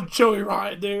 I love Joey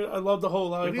Ryan, dude. I love the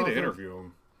whole lollipop. We need to interview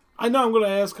him. I know. I'm going to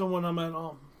ask him when I'm at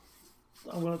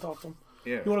I'm going to talk to him.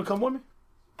 Yeah. You want to come with me?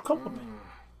 Come with me.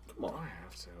 Come on. I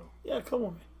have to. Yeah, come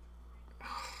with me.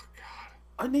 Oh God.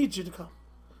 I need you to come.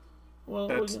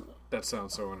 Well, that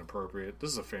sounds so inappropriate.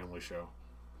 This is a family show.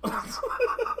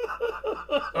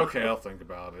 Okay, I'll think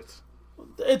about it.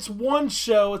 It's one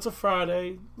show. It's a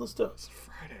Friday. Let's do it. It's a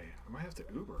Friday. I might have to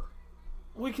Uber.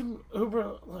 We can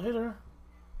Uber later.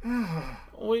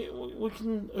 we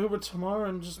can Uber tomorrow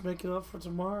and just make it up for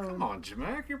tomorrow. Come on,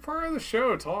 Jamak. You're part of the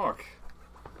show. Talk.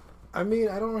 I mean,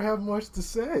 I don't have much to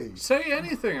say. Say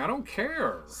anything. I don't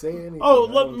care. Say anything. Oh,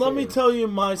 let me tell you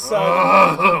my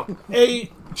side.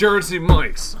 Jersey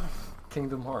Mike's.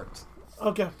 Kingdom Hearts.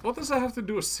 Okay. What does that have to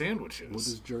do with sandwiches? What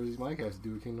does Jersey Mike have to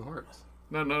do with Kingdom Hearts?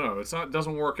 No. It's not. It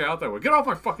doesn't work out that way. Get off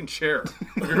my fucking chair.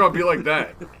 You're gonna be like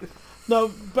that. Now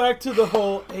back to the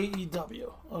whole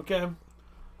AEW. Okay.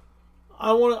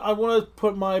 I want to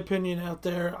put my opinion out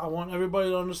there. I want everybody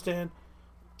to understand.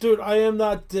 Dude, I am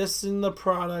not dissing the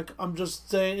product. I'm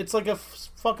just saying it's like a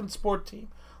fucking sport team.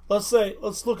 Let's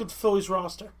look at the Phillies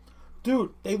roster.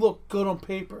 Dude, they look good on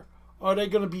paper. Are they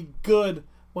going to be good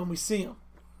when we see them?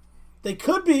 They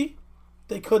could be.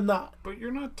 They could not. But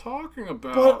you're not talking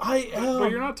about... But I am.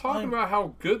 But you're not talking about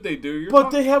how good they do.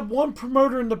 They have one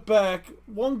promoter in the back,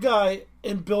 one guy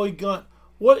in Billy Gunn.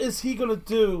 What is he going to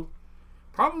do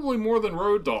Probably more than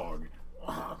Road Dogg.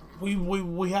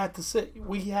 We had to see.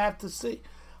 We have to see.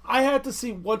 I had to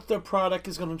see what their product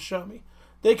is going to show me.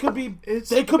 They could be.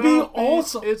 They could be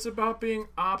awesome. It's about being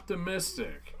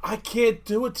optimistic. I can't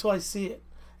do it till I see it.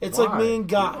 It's Why? like me and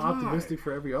God. You're optimistic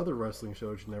for every other wrestling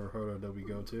show that you never heard of that we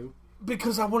go to.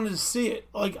 Because I wanted to see it.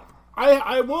 Like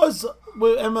I was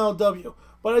with MLW,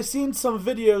 but I seen some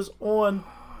videos on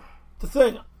the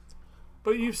thing.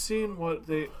 But you've seen what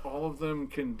all of them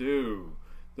can do.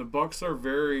 The Bucks are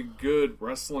very good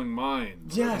wrestling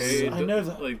minds. Yes, okay? I know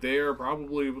that. Like, they are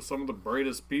probably some of the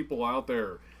brightest people out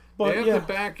there. But, they have yeah. the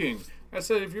backing. I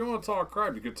said, if you want to talk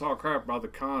crap, you could talk crap about the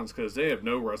Cons because they have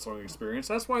no wrestling experience.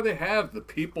 That's why they have the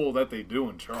people that they do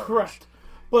in charge. Correct.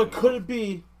 But could it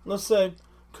be, let's say,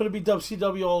 could it be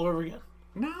WCW all over again?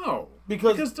 No.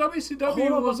 Because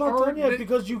WCW was already...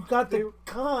 because you got the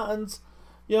Cons...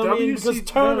 You know what I mean? Because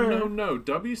Turner... No.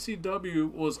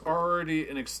 WCW was already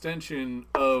an extension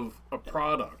of a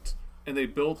product, and they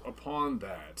built upon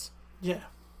that. Yeah.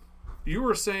 You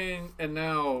were saying, and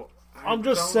now... I'm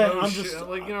just saying.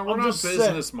 We're not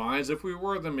business minds. If we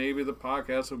were, then maybe the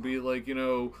podcast would be like,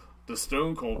 the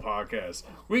Stone Cold podcast.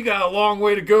 We got a long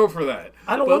way to go for that.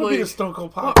 I don't want to be the Stone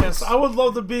Cold podcast. I would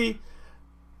love to be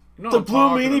the Blue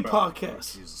Meanie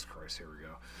podcast. Oh, Jesus Christ, here we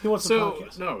go. He wants a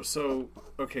podcast. No, so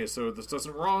this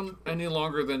doesn't run any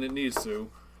longer than it needs to.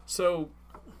 So,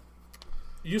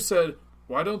 you said,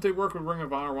 why don't they work with Ring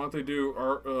of Honor? Why don't they do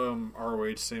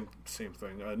ROH, same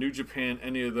thing. New Japan,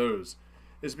 any of those?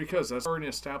 Is because that's already an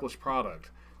established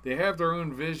product. They have their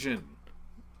own vision.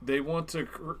 They want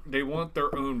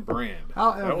their own brand.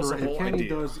 However, if Kenny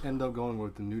does end up going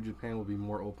with the New Japan, will be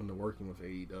more open to working with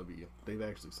AEW. They've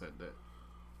actually said that.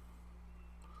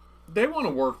 They want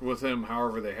to work with him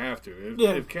however they have to.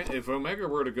 If Omega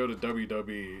were to go to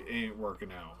WWE, it ain't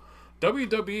working out.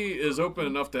 WWE is open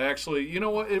enough to actually, you know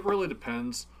what? It really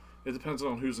depends. It depends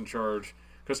on who's in charge.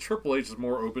 Because Triple H is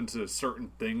more open to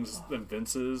certain things than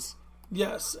Vince is.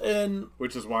 Yes, and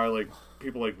which is why like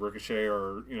people like Ricochet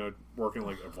are working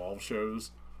like Evolve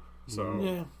shows. So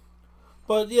yeah,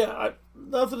 but yeah,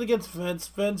 nothing against Vince.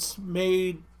 Vince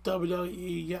made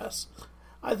WWE. Yes,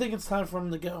 I think it's time for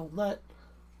him to go.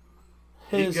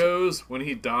 He goes when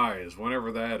he dies,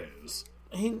 whenever that is.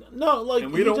 And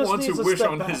we don't want to wish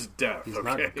on his death. He's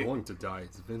not going to die.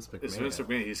 It's Vince McMahon. It's Vince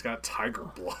McMahon. He's got tiger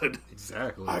blood.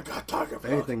 Exactly. I got tiger blood.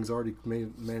 If anything's already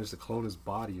managed to clone his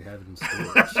body and have it in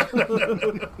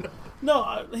storage.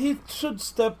 No, he should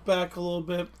step back a little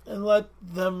bit and let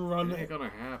them run it. Ain't gonna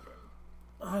happen.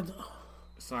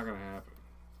 It's not gonna happen.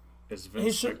 It's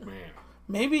Vince McMahon.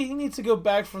 Maybe he needs to go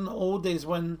back from the old days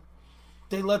when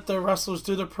they let the wrestlers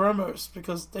do the promos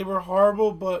because they were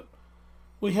horrible, but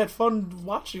we had fun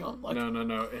watching them.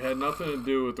 No. It had nothing to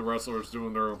do with the wrestlers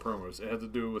doing their own promos. It had to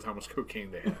do with how much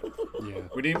cocaine they had. Yeah.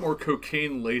 We need more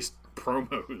cocaine-laced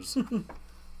promos.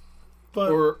 But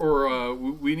or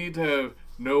we need to have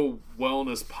no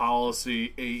wellness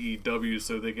policy AEW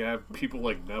so they can have people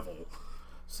like Neville.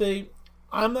 See,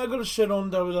 I'm not going to shit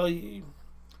on WWE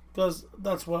because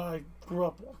that's what I grew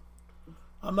up on.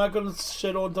 I'm not going to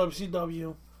shit on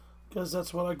WCW because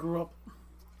that's what I grew up on.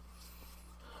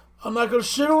 I'm not going to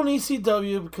shit on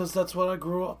ECW because that's what I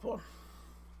grew up on.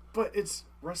 But it's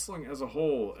wrestling as a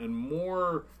whole, and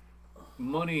more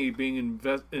money being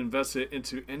invested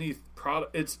into any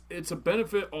product. It's a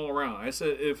benefit all around. I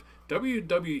said if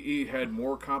WWE had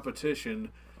more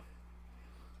competition,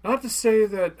 not to say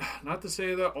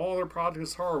that all their product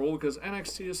is horrible, because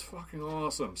NXT is fucking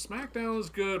awesome. SmackDown is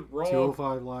good. Raw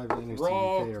 205 Live, NXT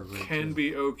Raw UK are great can too.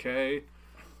 be okay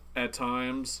at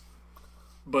times.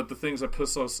 But the things that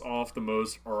piss us off the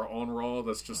most are on Raw.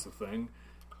 That's just the thing.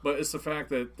 But it's the fact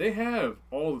that they have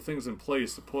all the things in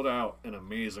place to put out an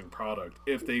amazing product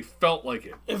if they felt like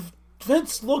it. If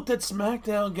Vince looked at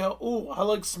SmackDown and go, "Ooh, I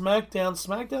like SmackDown.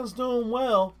 SmackDown's doing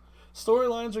well.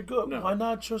 Storylines are good. No. Why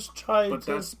not just try But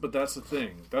that's the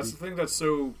thing. That's the thing that's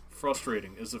so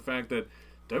frustrating is the fact that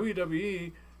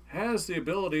WWE has the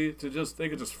ability to they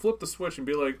could just flip the switch and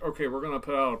be like, okay, we're gonna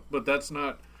put out, but that's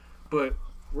not. But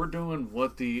we're doing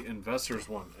what the investors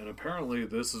want, and apparently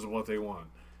this is what they want.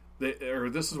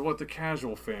 This is what the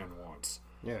casual fan wants.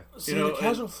 Yeah. See, the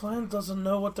casual fan doesn't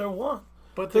know what they want,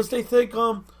 but because they think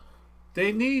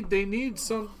they need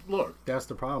some look. That's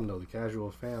the problem, though. The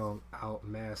casual fan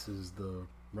outmasses the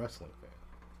wrestling fan.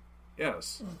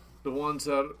 Yes, the ones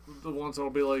that'll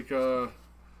be like not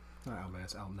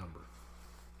outmass, outnumber.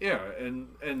 Yeah,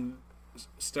 and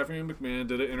Stephanie McMahon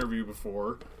did an interview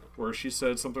before where she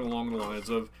said something along the lines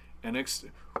of NXT.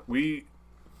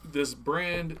 This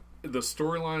brand, the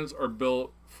storylines are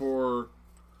built for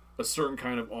a certain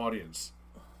kind of audience.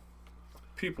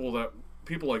 People that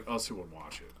people like us who would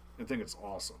watch it and think it's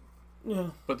awesome. Yeah.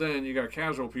 But then you got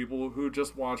casual people who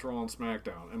just watch Raw and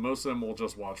SmackDown, and most of them will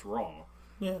just watch Raw.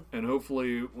 Yeah. And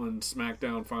hopefully, when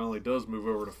SmackDown finally does move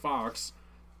over to Fox,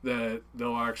 that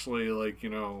they'll actually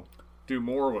do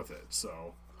more with it.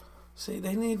 So, see,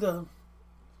 they need to,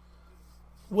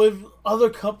 with other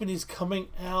companies coming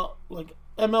out like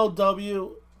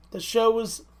MLW. The show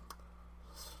was.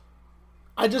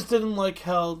 I just didn't like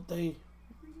how they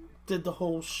did the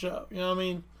whole show. You know what I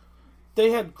mean?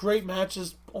 They had great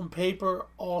matches on paper,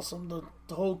 awesome.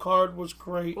 The whole card was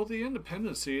great. Well, the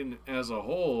independent scene as a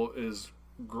whole is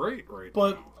great now.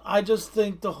 But I just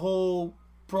think the whole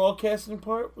broadcasting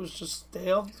part was just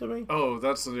stale to me. Oh,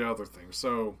 that's the other thing.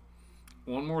 So,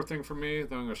 one more thing for me,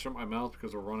 then I'm going to shut my mouth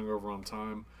because we're running over on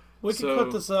time. We can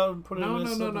cut this out and put it in.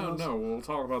 No. We'll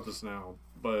talk about this now,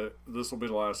 but this will be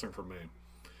the last thing for me.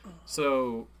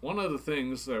 So, one of the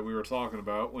things that we were talking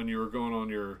about when you were going on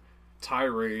your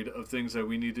tirade of things that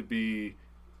we need to be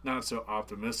not so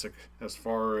optimistic as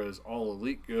far as All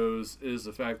Elite goes is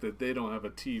the fact that they don't have a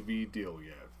TV deal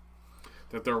yet.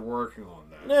 That they're working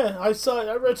on that. Yeah, I saw it.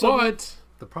 I read something. But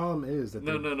the problem is that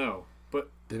no. But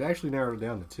they've actually narrowed it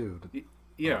down to 2.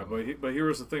 Yeah, but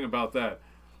here's the thing about that.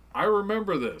 I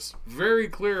remember this very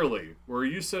clearly, where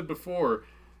you said before,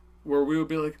 where we would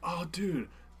be like, "Oh, dude,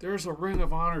 there's a Ring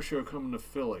of Honor show coming to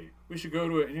Philly. We should go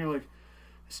to it." And you're like,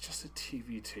 "It's just a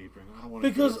TV taping. I don't want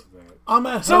to go to that." I'm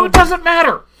at so home. it doesn't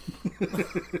matter.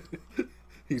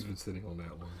 He's been sitting on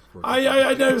that one.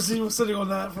 I noticed he was sitting on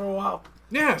that for a while.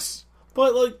 Yes.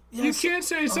 But, you can't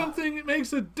say something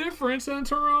makes a difference and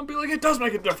turn around and be like, it does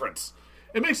make a difference.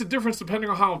 It makes a difference depending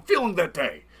on how I'm feeling that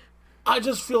day. I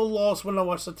just feel lost when I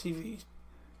watch the TV.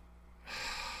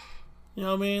 You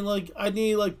know what I mean? I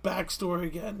need, backstory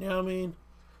again. You know what I mean?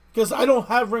 Because I don't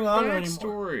have Ring of Honor anymore.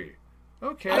 Backstory.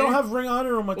 Okay. I don't have Ring of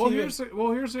Honor on my TV.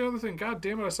 Here's the other thing. God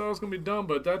damn it, I saw it was going to be done,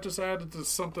 but that just added to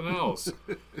something else.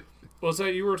 Was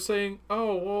that you were saying,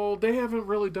 oh, well, they haven't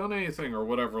really done anything or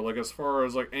whatever, as far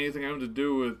as, anything having to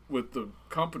do with the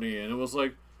company. And it was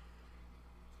like,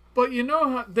 but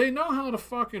they know how to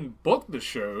fucking book the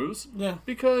shows. Yeah.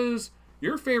 Because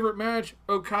your favorite match,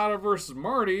 Okada versus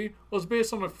Marty, was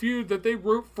based on a feud that they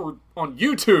wrote for on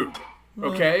YouTube.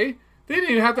 Okay? Yeah. They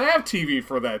didn't even have to have TV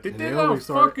for that. They did it on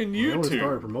fucking YouTube. They only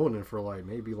started promoting it for,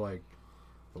 maybe, the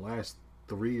last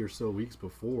 3 or so weeks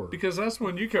before. Because that's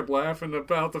when you kept laughing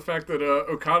about the fact that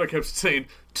Okada kept saying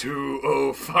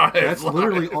 205. That's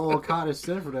literally all Okada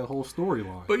said for that whole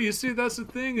storyline. But you see, that's the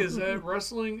thing, is that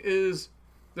wrestling is,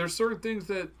 there's certain things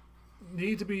that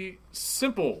need to be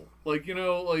simple.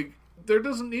 There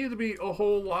doesn't need to be a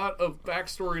whole lot of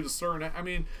backstory to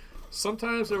certain,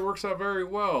 sometimes it works out very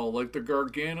well, like the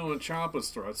Gargano and Ciampa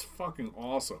story. That's fucking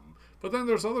awesome. But then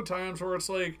there's other times where it's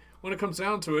when it comes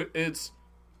down to it, it's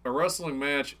a wrestling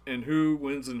match and who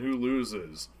wins and who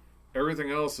loses.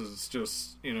 Everything else is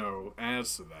just,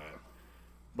 adds to that.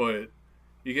 But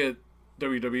you get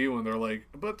WWE when they're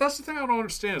but that's the thing I don't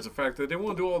understand is the fact that they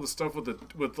want to do all this stuff with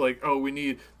oh, we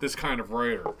need this kind of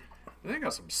writer. And they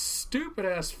got some stupid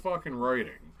ass fucking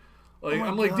writing.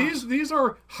 I'm like, these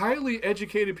are highly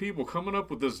educated people coming up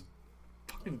with this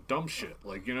fucking dumb shit.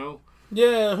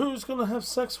 Yeah, who's gonna have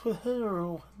sex with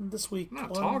her this week? I'm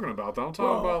not talking about that. I'm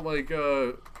talking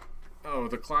about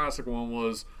the classic one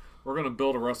was we're gonna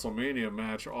build a WrestleMania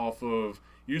match off of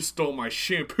you stole my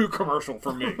shampoo commercial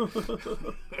from me.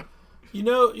 You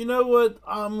know what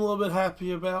I'm a little bit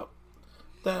happy about?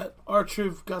 That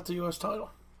R-Truth got the U.S.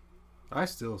 title. I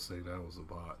still say that was a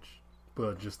botch,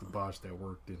 but just the botch that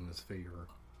worked in his favor.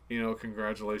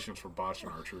 Congratulations for botching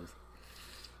R-Truth.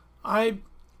 I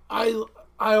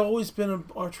always been an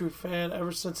R-Truth fan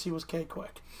ever since he was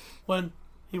K-Quick, when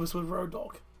he was with Road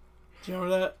Dogg. Do you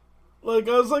remember that?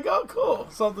 I was like, oh, cool,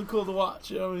 something cool to watch.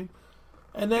 You know what I mean?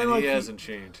 And then he hasn't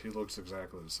changed. He looks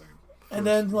exactly the same. And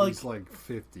then he's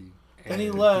 50. And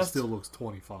he left. He still looks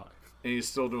 25. And he's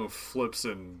still doing flips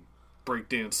and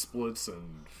breakdance splits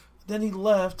and. Then he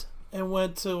left and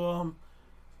went to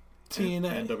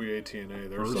TNA. NWA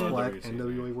TNA. First black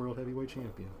NWA World Heavyweight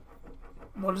Champion.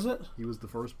 What is it? He was the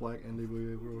first black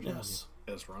NWA World Champion.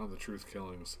 Yes, Ron the Truth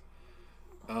Killings.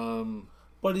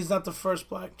 But he's not the first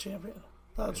black champion.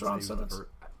 That's Ron Simmons.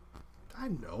 I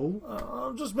know.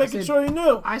 I'm just making sure you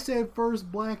knew. I said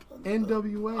first black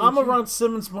NWA. I'm a Ron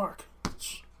Simmons mark.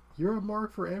 You're a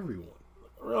mark for everyone.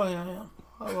 Really, I am.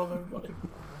 I love everybody.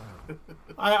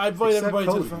 I invite everybody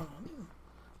Cody. to the film.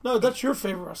 No, that's your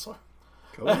favorite wrestler.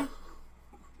 Cody?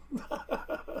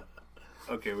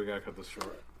 Okay, we gotta cut this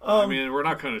short. We're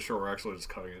not cutting it short. We're actually just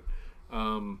cutting it.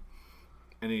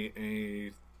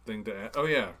 Any thing to add. Oh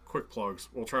yeah, quick plugs.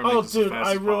 We'll try and make Oh, this dude, as fast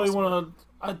I as really possible. want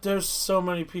to. There's so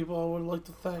many people I would like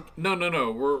to thank. No.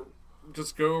 We're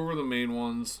just go over the main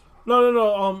ones.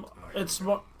 No. It's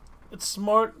smart. It's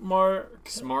Smart Mark.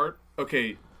 Smart.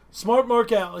 Okay. Smart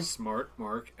Mark Alley. Smart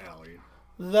Mark Alley.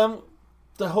 Them,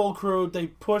 the whole crew. They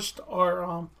pushed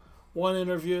our one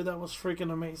interview that was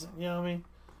freaking amazing. You know what I mean?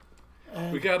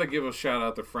 And We got to give a shout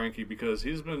out to Frankie because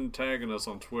he's been tagging us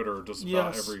on Twitter just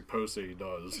about Yes. every post that he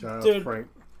does. Shout out Dude. to Frank.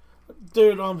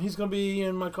 dude, he's gonna be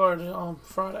in my car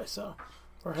Friday, so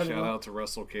we're heading Shout up. out to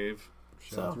Wrestle Cave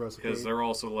Shout out to Russell because Cage. they're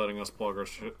also letting us plug our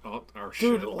shit. Dude,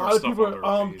 shit, a our lot of stuff people on their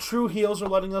are, page. True Heels are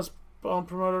letting us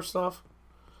promote our stuff.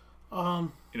 You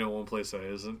know, one place that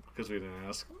isn't because we didn't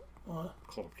ask. What?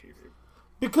 Club Cave.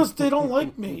 Because they don't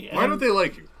like me. Why don't they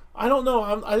like you? I don't know.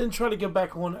 I didn't try to get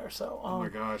back on there, so Oh my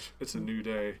gosh, it's a new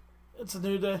day. it's a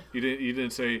new day. You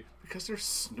didn't say because there's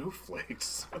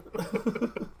snowflakes.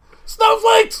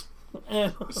 Snowflakes.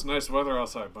 And It's nice weather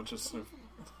outside. Bunch of snow.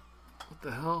 What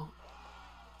the hell?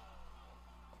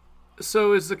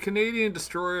 So is the Canadian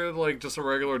Destroyer like just a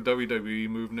regular WWE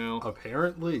move now?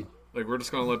 Apparently. Like we're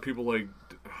just gonna let people like,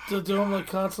 to do them like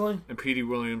constantly. and Petey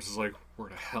Williams is like, where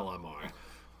the hell am I?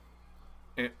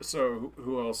 And so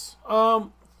who else?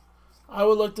 I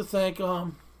would like to thank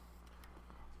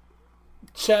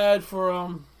Chad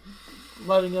for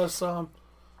letting us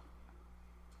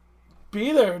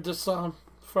be there this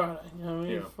Friday. You know what I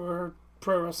mean? Yeah. For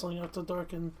Pro Wrestling After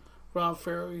Dark and Rob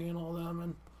Ferry and all them,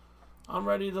 and I'm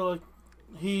ready to like.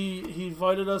 He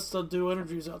invited us to do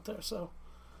interviews out there, so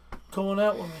come on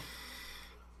out with me.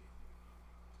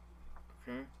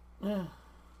 Okay, Yeah,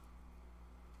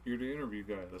 you're the interview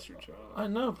guy. That's your job. I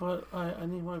know, but I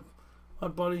need my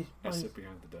buddy. I sit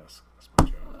behind the desk. That's my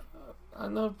job. I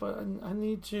know, but I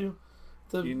need you.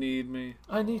 You need me.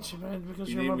 I need you, man, because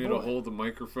You you're need my me boy. to hold the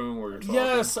microphone while you're talking.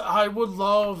 Yes, I would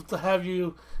love to have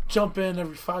you jump in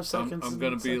every 5 seconds. I'm and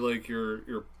gonna say- be like your.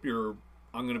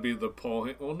 I'm gonna be the Paul.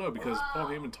 Well, no, because Paul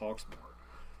Heyman talks more.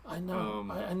 I know.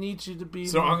 I need you to be.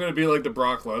 So I'm gonna be like the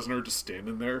Brock Lesnar, just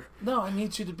standing there. No, I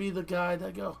need you to be the guy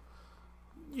that go.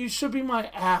 You should be my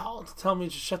Al to tell me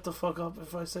to shut the fuck up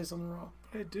if I say something wrong.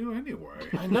 I do anyway.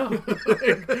 I know.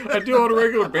 I do on a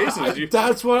regular basis.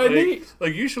 That's what I need.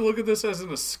 Like you should look at this as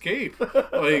an escape.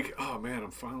 Like, oh man,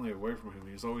 I'm finally away from him.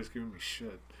 He's always giving me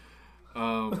shit.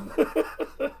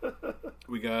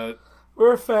 We got.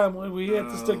 We're a family. We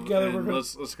have to stick together. and We're gonna...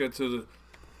 let's get to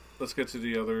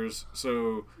the others.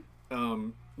 So,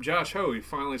 Josh Hoey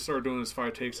finally started doing his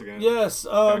 5 takes again. Yes.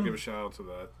 Gotta give a shout out to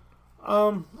that.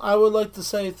 I would like to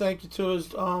say thank you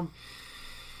to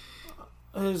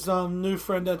his new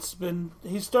friend that's been.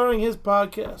 He's starting his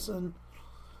podcast, and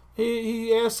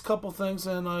he asked a couple things,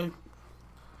 and I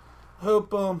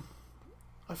hope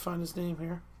I find his name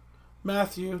here,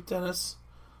 Matthew Dennis.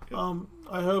 Yep.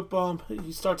 I hope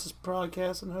he starts his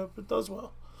podcast and hope it does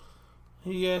well.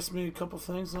 He asked me a couple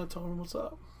things, and I told him what's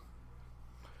up.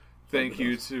 Thank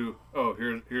you to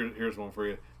here's one for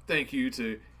you. Thank you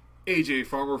to AJ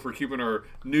Farmer for keeping our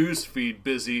news feed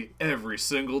busy every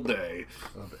single day.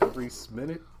 Of every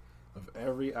minute, of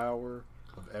every hour,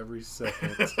 of every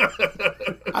second.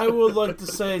 I would like to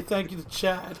say thank you to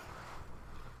Chad.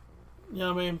 You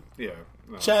know what I mean? Yeah.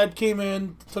 No. Chad came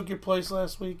in, took your place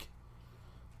last week,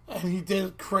 and he did a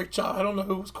great job. I don't know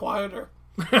who was quieter.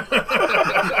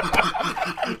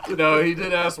 No, he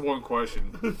did ask one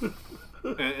question,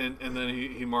 and then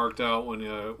he marked out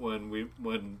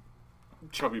when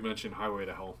Chubby mentioned Highway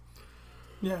to Hell.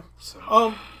 Yeah.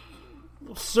 So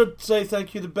Should say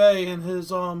thank you to Bay and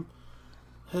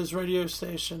his radio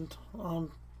station.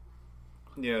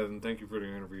 yeah, and thank you for the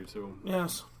interview too.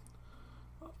 Yes.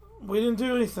 We didn't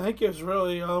do any thank yous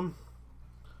really.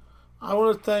 I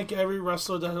want to thank every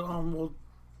wrestler that will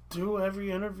do every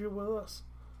interview with us.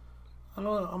 I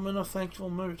don't know. I'm in a thankful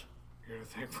mood. You're in a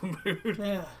thankful mood.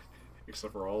 Yeah.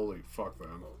 Except for Oli. Fuck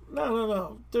them.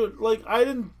 No, dude. Like I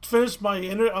didn't finish my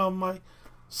my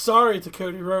sorry to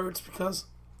Cody Rhodes because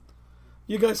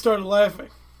you guys started laughing.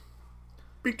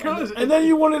 Because And then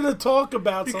you wanted to talk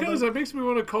about because something. that makes me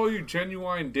want to call you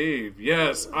Genuine Dave.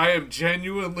 Yes, I am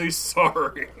genuinely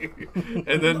sorry.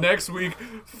 And then next week,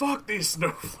 fuck these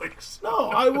snowflakes. No,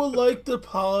 I would like to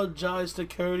apologize to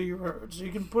Cody Rhodes.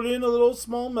 You can put in a little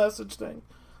small message thing,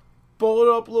 bowl it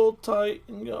up a little tight,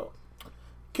 and go,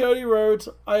 Cody Rhodes,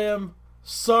 I am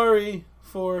sorry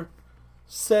for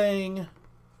saying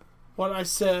what I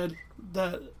said,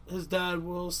 that his dad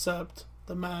will accept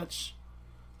the match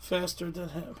faster than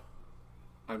him.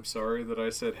 I'm sorry that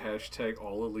I said hashtag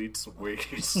all elites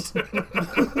waste.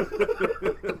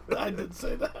 I did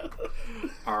say that.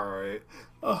 Alright.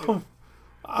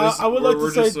 I would like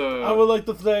to say I would like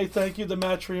to say thank you to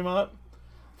Matt Tremont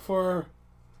for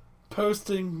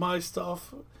posting my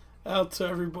stuff out to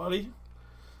everybody.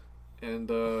 And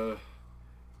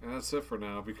that's it for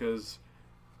now, because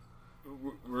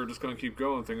we're just going to keep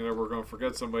going thinking that we're going to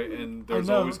forget somebody, and there's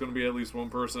always going to be at least one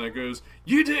person that goes,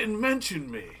 "You didn't mention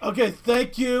me." Okay,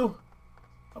 thank you.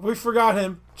 We forgot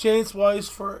him. James Weiss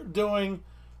for doing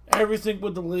everything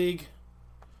with the league.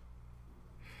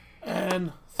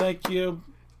 And thank you.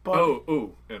 Buddy.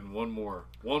 Oh, and one more.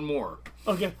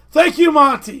 Okay, thank you,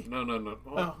 Monty. No. No.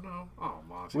 Oh,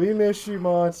 Monty. We miss you,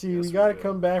 Monty. Yes, we got to do.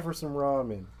 come back for some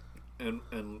ramen.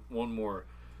 And one more.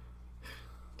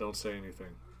 Don't say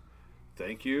anything.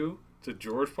 Thank you to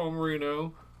George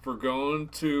Palmerino for going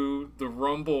to the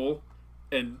Rumble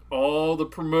and all the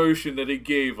promotion that he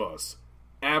gave us.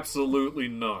 Absolutely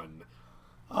none.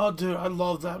 Oh, dude, I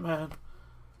love that, man.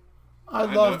 I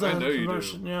love that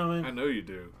promotion. You know what I mean? I know you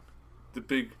do. The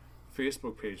big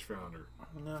Facebook page founder.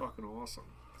 Yeah. Fucking awesome.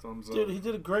 Thumbs up. Dude, he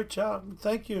did a great job.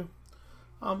 Thank you.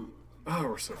 Oh,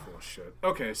 we're so full of shit.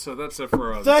 Okay, so that's it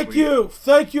for us. Thank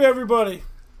you, everybody,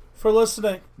 for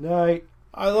listening. Night.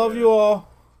 I love you all.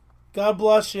 God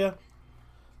bless you.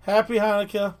 Happy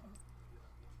Hanukkah.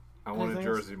 I wanted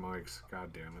Jersey Mike's.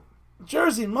 God damn it.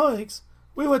 Jersey Mike's?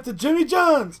 We went to Jimmy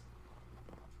John's.